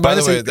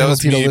the way, 8 that was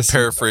penalty to me listen.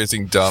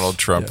 paraphrasing Donald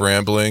Trump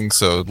rambling,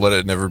 so let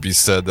it never be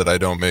said that I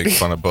don't make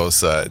fun of both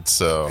sides.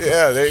 So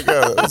Yeah, there you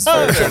go. That's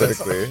very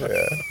politically.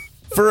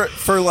 Yeah.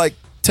 For like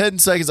 10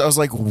 seconds, I was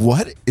like,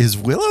 "What is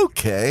Will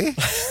okay?"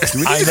 Do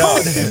we need I to call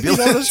know. an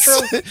ambulance?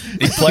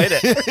 He played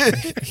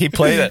it. He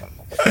played it.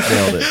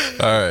 Nailed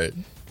it. all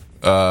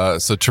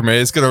right, so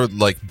Tremaine's gonna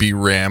like be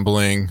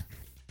rambling,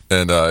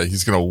 and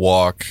he's gonna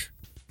walk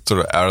sort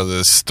of out of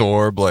this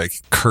storm, like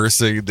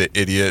cursing the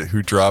idiot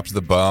who dropped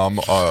the bomb,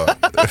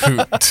 who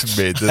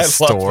made this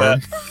I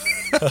love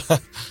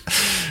storm.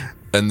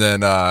 And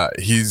then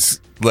he's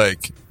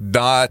like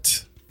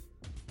not,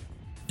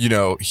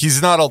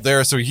 he's not all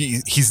there, so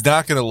he's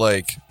not gonna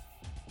like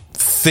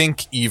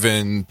think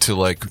even to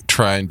like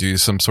try and do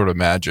some sort of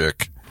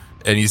magic.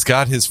 And he's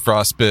got his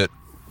frostbite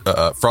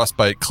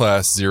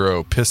class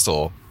 0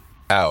 pistol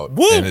out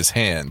in his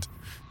hand.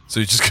 So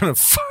he's just going to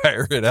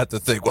fire it at the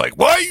thing. Like,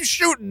 why are you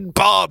shooting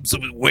bombs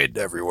with wind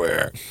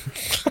everywhere?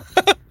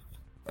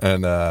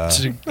 And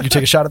So you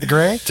take a shot at the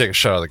gray. take a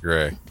shot of the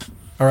gray.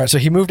 All right, so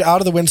he moved out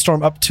of the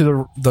windstorm up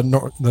to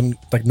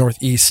the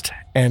northeast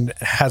and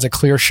has a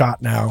clear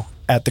shot now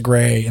at the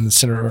gray in the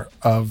center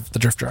of the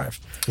drift drive.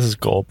 This is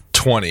gold.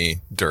 20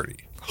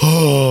 dirty.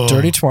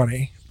 Dirty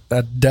 20.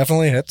 That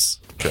definitely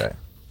hits. Okay.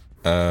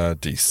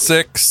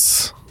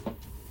 D6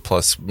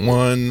 plus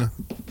 1.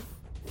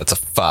 That's a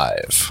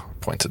 5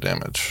 points of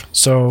damage.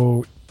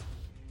 So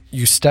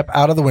you step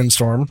out of the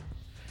windstorm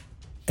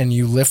and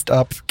you lift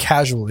up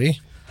casually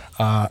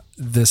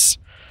this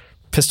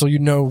pistol you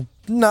know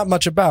not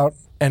much about,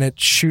 and it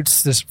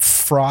shoots this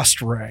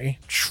frost ray.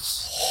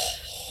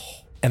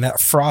 And that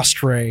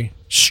frost ray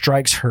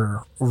strikes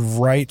her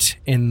right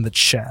in the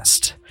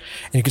chest.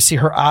 And you can see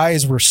her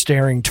eyes were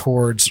staring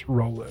towards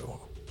Rolu,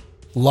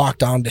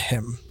 locked onto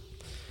him.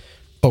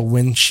 But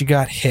when she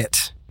got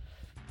hit,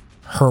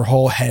 her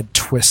whole head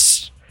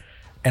twists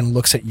and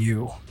looks at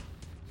you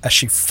as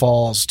she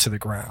falls to the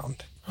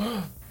ground.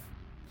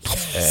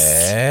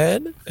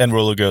 And And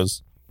Rolo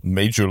goes,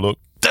 Major look.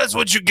 That's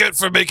what you get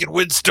for making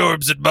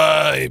windstorms in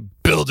my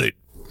building.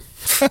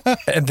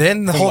 And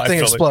then the whole My thing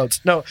building.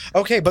 explodes. No,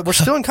 okay, but we're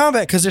still in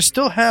combat because they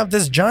still have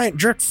this giant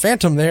drift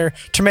phantom there.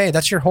 Tremay,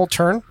 that's your whole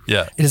turn.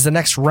 Yeah. It is the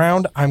next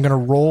round. I'm going to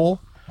roll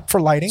for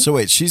lighting. So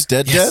wait, she's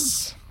dead.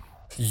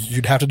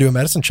 You'd have to do a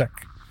medicine check.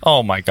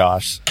 Oh my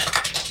gosh.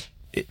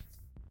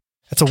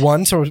 It's a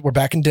 1, so we're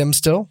back in dim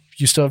still.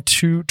 You still have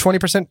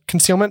 20%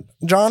 concealment,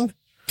 John.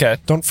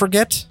 Okay. Don't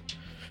forget.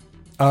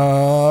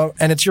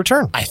 And it's your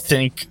turn. I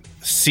think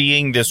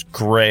seeing this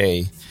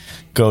gray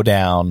go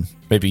down,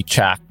 maybe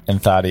Chak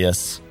and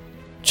Thaddeus,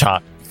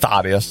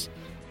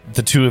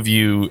 the two of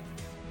you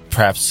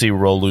perhaps see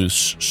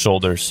Rolu's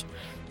shoulders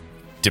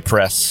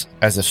depress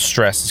as if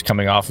stress is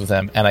coming off of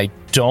them. And I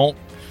don't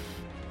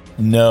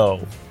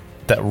know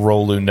that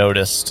Rolu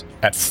noticed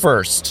at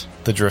first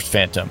the Drift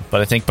Phantom,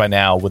 but I think by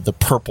now with the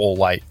purple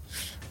light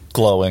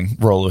glowing,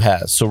 Rolu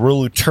has. So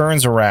Rolu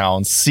turns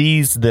around,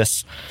 sees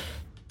this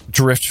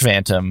Drift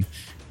Phantom,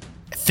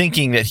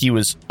 thinking that he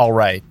was all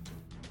right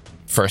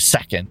for a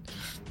second,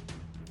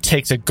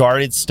 takes a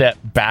guarded step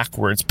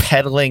backwards,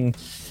 pedaling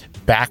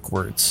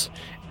backwards,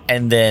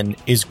 and then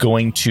is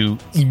going to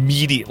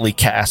immediately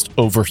cast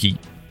Overheat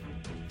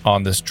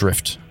on this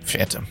Drift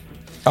Phantom.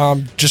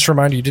 Just a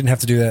reminder, you didn't have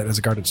to do that as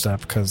a guarded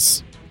step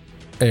because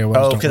AOS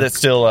Oh, don't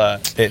because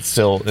work.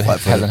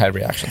 it hasn't had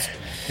reactions.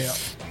 Yeah.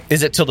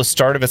 Is it till the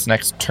start of its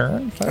next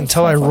turn?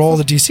 Until I roll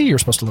the DC you're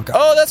supposed to look up.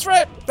 Oh, that's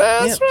right.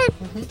 That's right.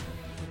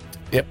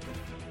 Yep.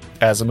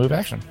 As a move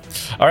action.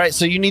 All right,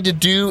 so you need to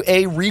do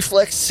a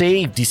reflex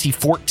save, DC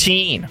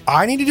 14.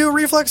 I need to do a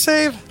reflex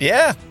save?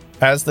 Yeah.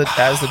 As the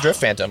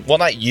Drift Phantom. Well,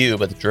 not you,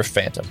 but the Drift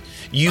Phantom.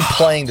 You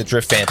playing the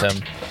Drift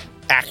Phantom,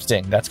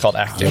 acting. That's called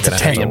acting. you're going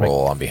to have to 10.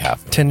 roll on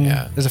behalf of 10 him.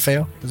 Yeah. is a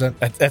fail? Is that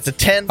That's a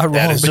 10. I rolled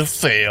That is a a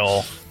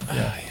fail.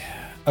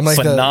 I'm like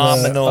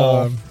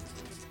Phenomenal.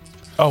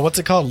 what's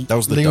it called? That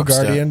was the Legal dump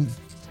stat.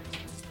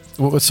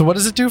 Guardian. So what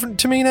does it do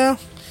to me now?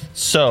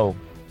 So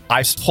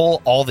I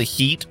pull all the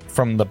heat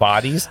from the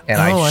bodies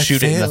and I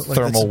shoot it in a failed. Like,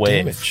 thermal that's wave.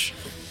 damage.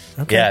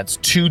 Okay. Yeah, it's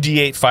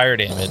 2d8 fire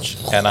damage,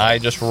 and I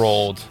just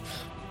rolled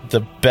the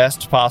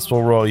best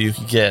possible roll you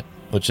could get,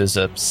 which is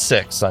a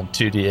 6 on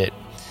 2d8.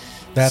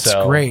 That's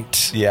So,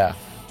 great. Yeah.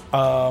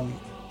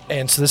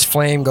 And so this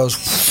flame goes,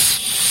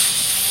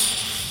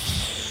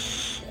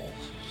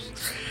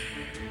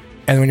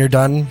 and when you're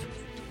done,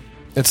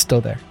 it's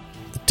still there.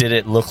 Did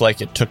it look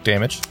like it took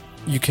damage?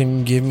 You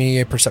can give me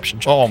a perception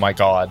check Oh my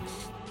god.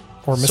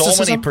 or So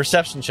mysticism. many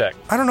perception check.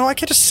 I don't know. I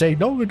can't just say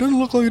no. It doesn't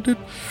look like it did.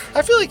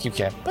 I feel like you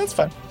can. That's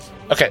fine.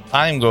 Okay,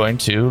 I'm going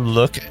to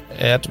look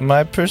at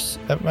my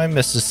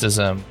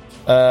mysticism.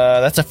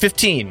 That's a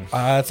 15.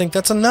 I think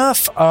that's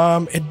enough.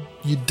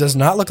 It does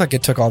not look like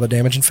it took all the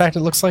damage. In fact,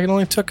 it looks like it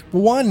only took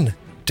 1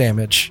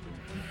 damage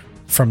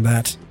from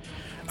that.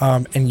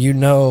 And you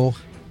know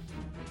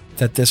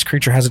that this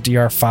creature has a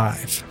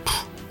DR5.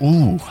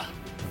 Ooh.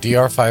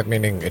 DR5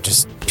 meaning it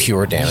just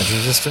pure damage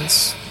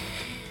resistance?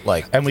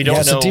 Like, And we don't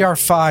It's know. a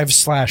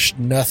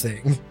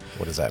DR5/nothing.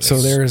 what does that mean?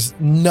 So there's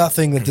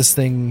nothing that this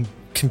thing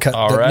can cut.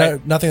 All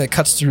right. Nothing that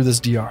cuts through this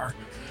DR.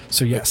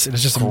 So yes, it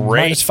is just a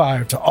Great.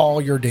 -5 to all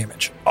your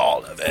damage.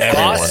 All of it.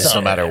 everyone, Awesome.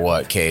 no matter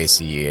what,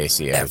 KAC,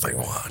 EAC, everything.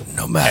 Everyone,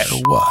 no matter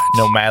what.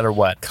 no matter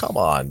what. Come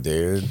on,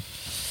 dude.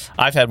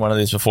 I've had one of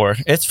these before.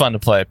 It's fun to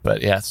play,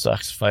 but yeah, it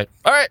sucks to fight.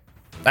 All right.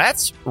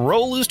 That's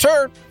Rolu's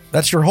turn.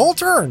 That's your whole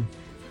turn.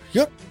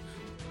 Yep.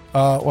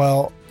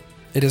 Well,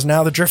 it is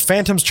now the Drift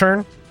Phantom's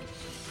turn.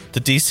 The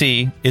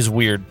DC is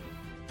weird.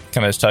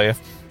 Can I just tell you?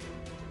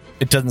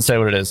 It doesn't say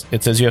what it is.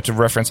 It says you have to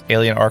reference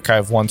Alien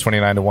Archive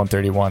 129 to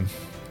 131.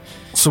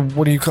 So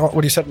what do you call?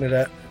 What are you setting it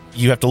at?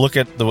 You have to look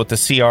at what the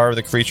CR of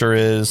the creature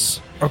is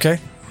Okay.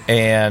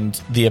 and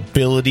the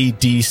ability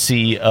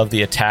DC of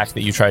the attack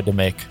that you tried to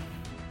make.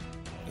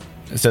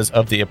 It says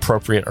of the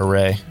appropriate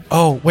array.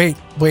 Oh, wait.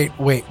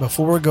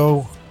 Before we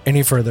go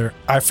any further,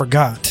 I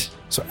forgot.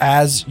 So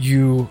as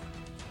you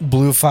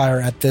blew fire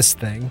at this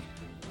thing,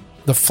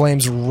 the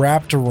flames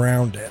wrapped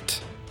around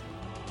it,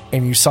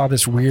 and you saw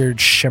this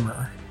weird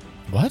shimmer.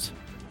 What?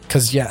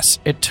 Because, yes,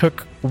 it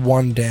took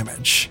 1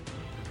 damage,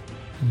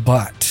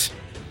 but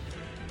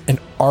an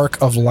arc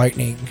of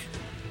lightning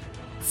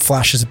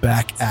flashes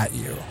back at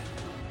you.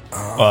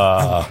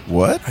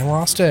 What? I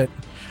lost it.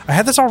 I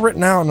had this all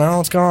written out, and now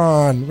it's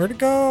gone. Where'd it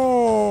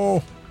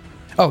go?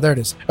 Oh, there it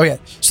is. Oh, yeah.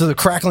 So the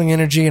crackling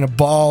energy and a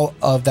ball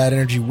of that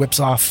energy whips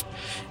off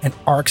and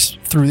arcs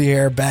through the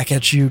air back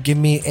at you. Give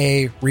me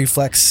a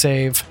reflex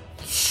save.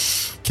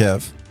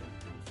 Kev,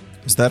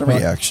 is that a What?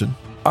 reaction?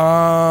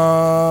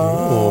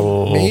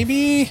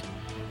 Maybe?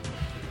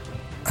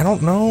 I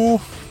don't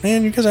know.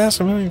 Man, you guys ask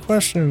a million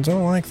questions. I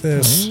don't like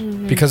this.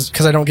 Because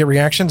I don't get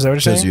reactions? Is that what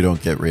you're Because saying? you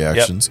don't get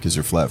reactions because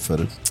you're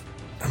flat-footed.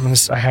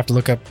 I have to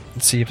look up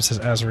and see if it says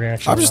as a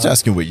reaction. I'm or just not.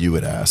 asking what you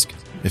would ask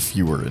if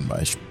you were in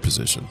my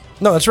position.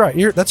 No, that's right.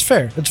 That's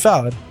fair. It's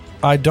valid.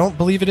 I don't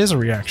believe it is a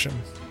reaction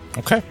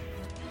Okay.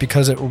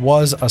 because it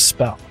was a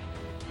spell.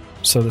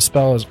 So the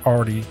spell is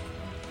already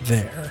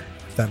there,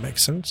 if that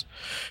makes sense.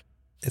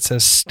 It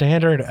says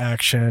standard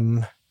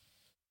action.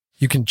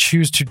 You can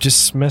choose to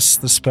dismiss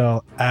the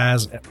spell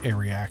as a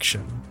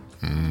reaction.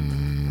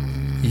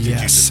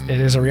 Yes, it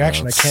is a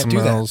reaction. I can't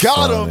do that.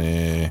 Got him!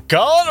 him.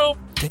 Got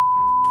him.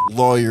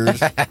 Lawyered.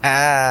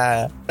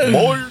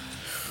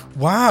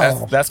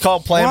 Wow. That's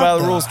called playing What by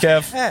the rules,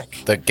 Kev.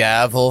 Heck? The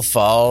gavel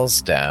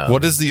falls down.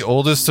 What is the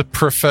oldest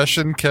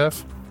profession,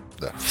 Kev?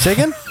 Say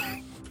again?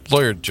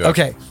 Lawyer joke.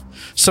 Okay.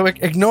 So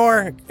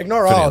ignore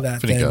all of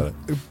that. Finny Then.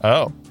 got it.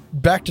 Oh.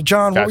 Back to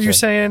John. What were you Gotcha.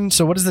 saying?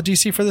 So what is the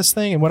DC for this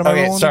thing, and what am I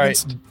Okay, rolling sorry.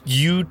 against?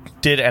 You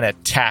did an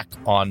attack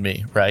on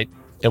me, right?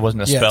 It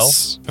wasn't a Yes.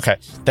 spell? Okay.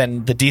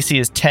 Then the DC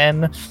is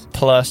 10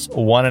 plus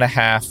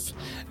 1.5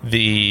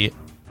 the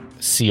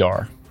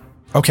CR.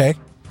 Okay.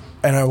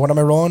 And what am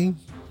I rolling?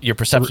 Your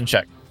perception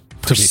check.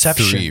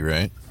 Perception. 3,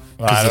 right?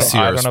 I the CR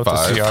don't is know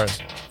what the 5. CR is.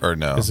 Or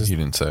no, Is this- he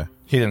didn't say.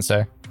 He didn't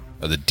say.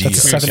 Oh, the D. That's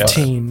a Decrease, yeah.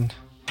 17.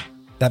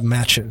 That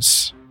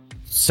matches.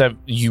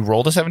 You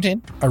rolled a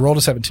 17? I rolled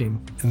a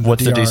 17. and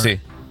What's the DR DC?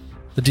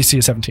 The DC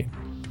is 17.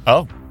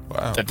 Oh,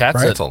 Wow. that's Right?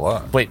 That's a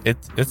lot. Wait,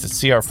 it's a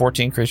CR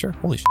 14 creature?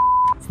 Holy shit.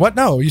 What?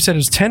 No, you said it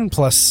was 10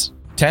 plus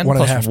 10 1.5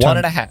 plus times.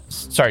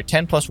 1.5. Sorry,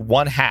 10 plus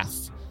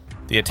 1/2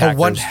 the attack.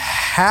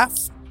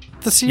 1/2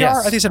 the CR? Yes.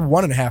 I think you said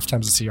 1.5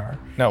 times the CR.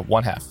 No,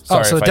 1/2.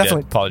 Sorry so if it I did.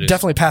 Apologies.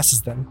 definitely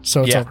passes then.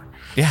 So it's yeah. over.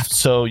 Yeah,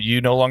 so you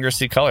no longer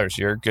see colors.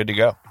 You're good to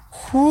go.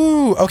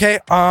 Whew, okay.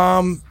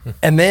 And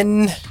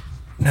then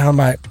now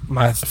my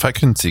If I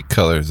couldn't see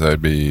colors,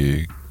 I'd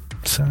be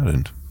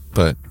saddened.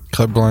 But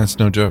colorblind's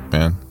no joke,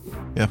 man.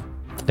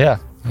 Yeah,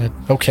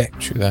 okay.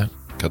 True that.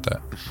 Got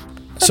that.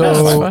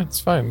 So It's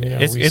fine. Yeah,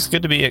 it's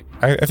good to be.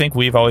 I think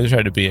we've always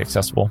tried to be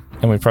accessible,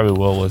 and we probably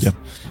will with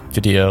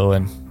video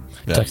and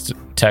Yeah.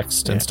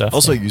 text and stuff.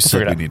 Also, We'll you figure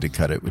said it we out. need to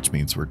cut it, which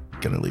means we're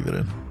going to leave it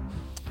in.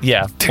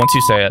 Yeah, once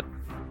you say it.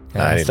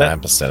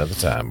 99% of the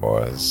time,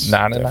 boys.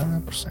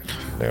 99%.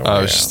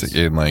 I was just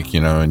thinking, like,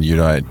 in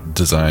UI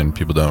design,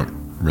 people don't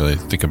really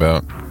think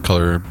about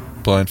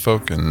colorblind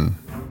folk, and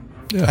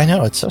I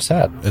know, it's so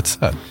sad. it's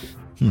sad.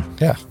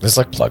 Yeah, There's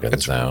like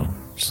plugins now.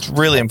 it's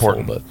really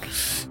important. But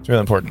It's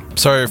really important.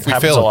 Sorry if we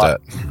Happens failed a at lot.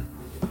 that.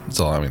 That's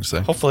all I'm going to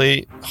say.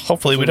 Hopefully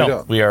we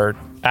don't. We are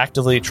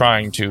actively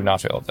trying to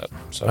not fail at that.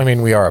 So I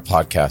mean, we are a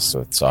podcast,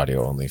 so it's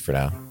audio only for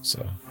now.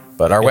 So,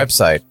 but our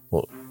website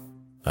will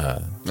Yeah,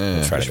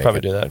 try to make probably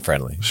it do that.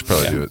 friendly. should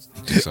probably do it.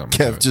 Do something.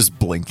 Kev just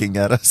blinking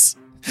at us.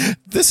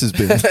 This has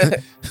been.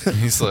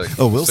 He's like,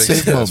 Oh, we'll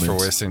 "Thanks, save guys, for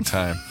moments." wasting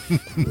time.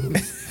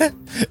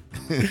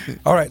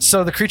 all right,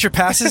 so the creature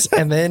passes,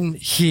 and then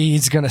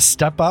he's gonna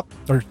step up,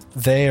 or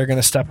they are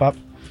gonna step up,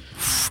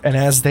 and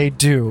as they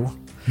do,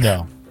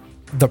 no.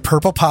 the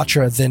purple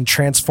patra then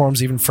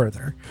transforms even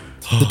further.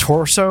 The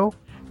torso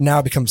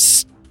now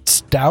becomes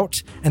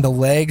stout, and the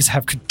legs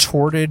have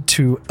contorted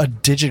to a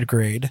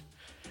digitigrade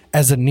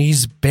as the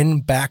knees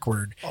bend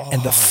backward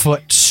and the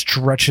foot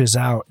stretches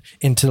out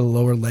into the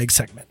lower leg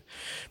segment.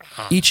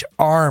 Each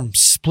arm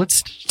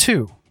splits to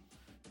two,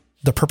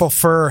 The purple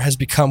fur has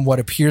become what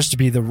appears to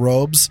be the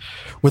robes,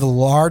 with a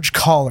large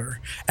collar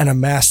and a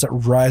mask that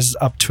rises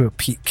up to a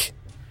peak,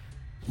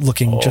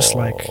 looking just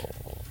like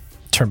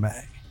Terme.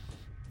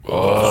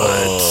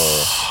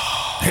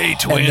 Hey,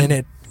 twin.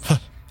 And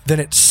then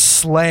it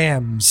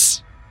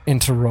slams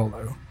into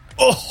Rolu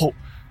Oh,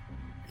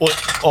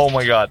 what? Oh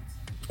my god.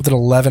 with an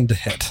 11 to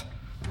hit.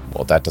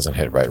 Well, that doesn't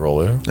hit, right,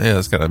 Rolu? Yeah,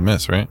 that's got to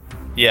miss, right?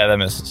 Yeah, that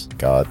misses.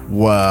 God.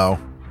 Wow.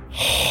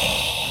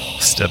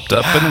 Stepped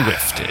up and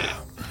whiffed it.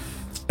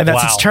 And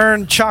that's Wow. its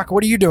turn. Chalk,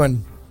 what are you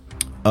doing?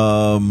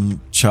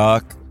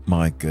 Chalk,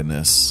 my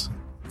goodness.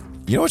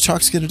 You know what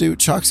Chalk's going to do?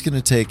 Chalk's going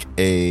to take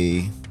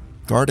a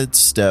guarded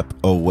step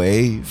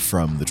away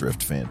from the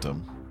Drift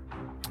Phantom.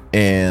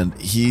 And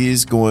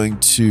he's going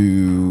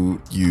to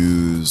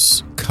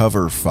use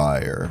cover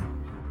fire.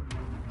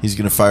 He's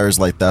going to fire his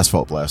light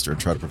asphalt blaster and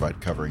try to provide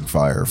covering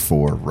fire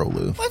for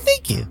Rolu. Well,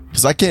 thank you.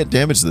 Because I can't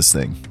damage this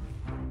thing.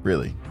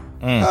 Really.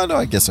 No,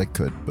 I guess I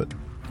could, but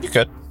You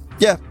could.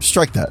 yeah,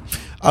 strike that.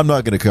 I'm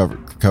not going to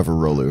cover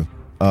Rolu.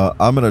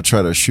 I'm going to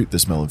try to shoot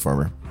this melon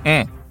farmer.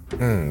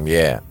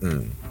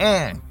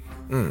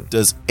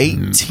 Does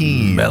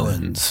 18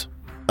 Melons.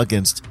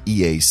 against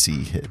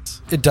EAC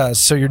hit? It does.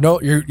 So you're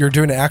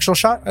doing an actual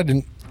shot? I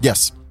didn't.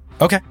 Yes.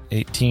 Okay.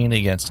 18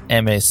 against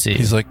MAC.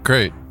 He's like,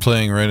 great,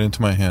 playing right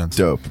into my hands.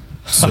 Dope.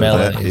 So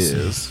Melon that AC.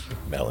 is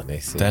Melon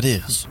AC. That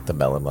is. the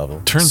melon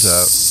level. Turns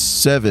out,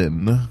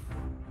 7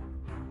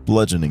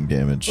 bludgeoning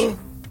damage.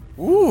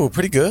 Ooh,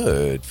 pretty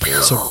good.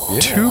 So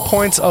 2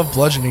 points of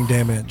bludgeoning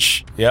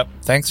damage. Yep.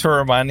 Thanks for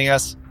reminding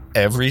us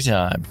every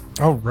time.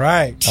 All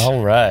right.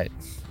 All right.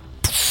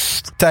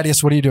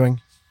 Thaddeus, what are you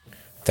doing?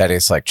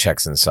 Thaddeus like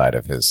checks inside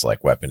of his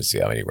like weapon to see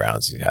how many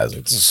rounds he has.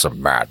 Like, this is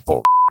some mad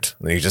bull.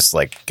 And he just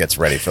like gets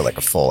ready for like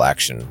a full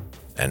action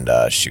and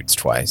shoots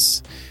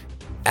twice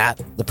at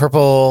the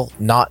purple.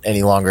 Not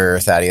any longer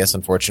Thaddeus,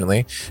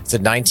 unfortunately. It's a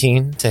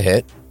 19 to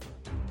hit.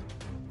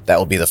 That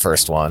will be the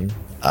first one.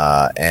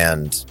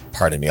 And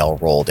pardon me, I'll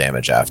roll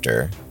damage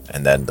after.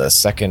 And then the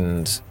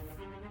second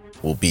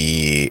will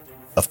be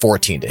a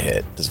 14 to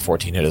hit. Does a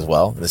 14 hit as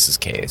well? This is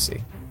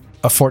KAC.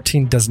 A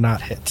 14 does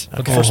not hit.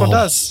 But the first one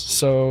does.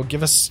 So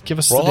give us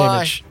Roll the high.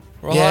 damage.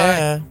 Roll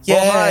Yeah, high. yeah,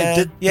 Roll high.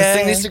 This yeah.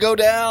 thing needs to go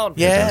down.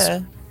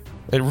 Yeah.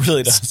 It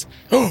really does.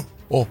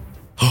 Oh,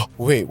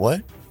 wait,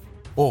 what?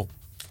 Oh,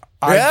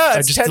 I yeah,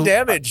 it's just 10 del-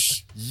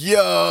 damage. Yo!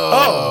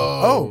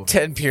 Oh.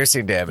 10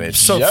 piercing damage.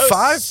 So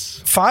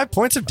Yes. 5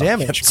 points of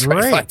damage. That's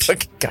right.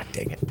 Great. God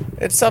dang it.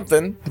 It's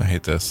something. I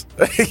hate this.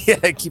 Yeah,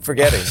 I keep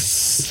forgetting. And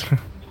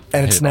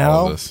I it's hate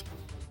all of now this.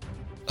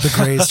 the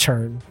Gray's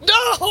turn. No.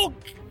 All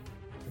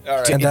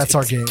right. And that's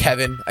our game.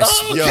 Kevin, I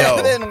Oh, swear.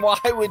 Kevin, why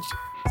would you?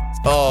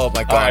 Oh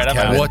my God, right, I'm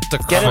Kevin. out. What the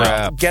Get him,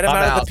 crap? get him I'm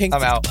out of out. the pink.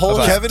 I'm out. Pull I'm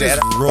his out. Kevin is dead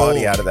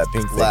body out of that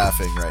pink thing.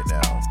 laughing right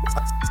now.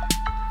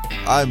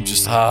 I'm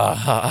just...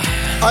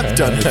 I'm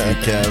done with you,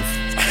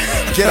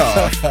 Kev. Get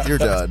off. You're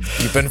done.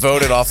 You've been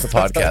voted off the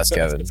podcast,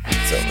 Kevin. It's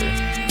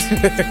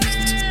over.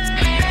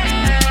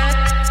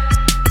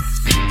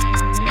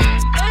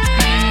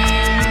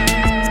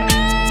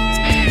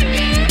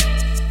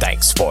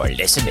 Thanks for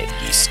listening,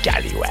 you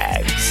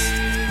scallywags.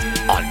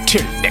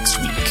 Until next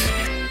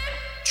week,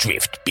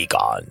 drift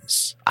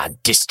begons on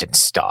distant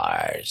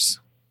stars.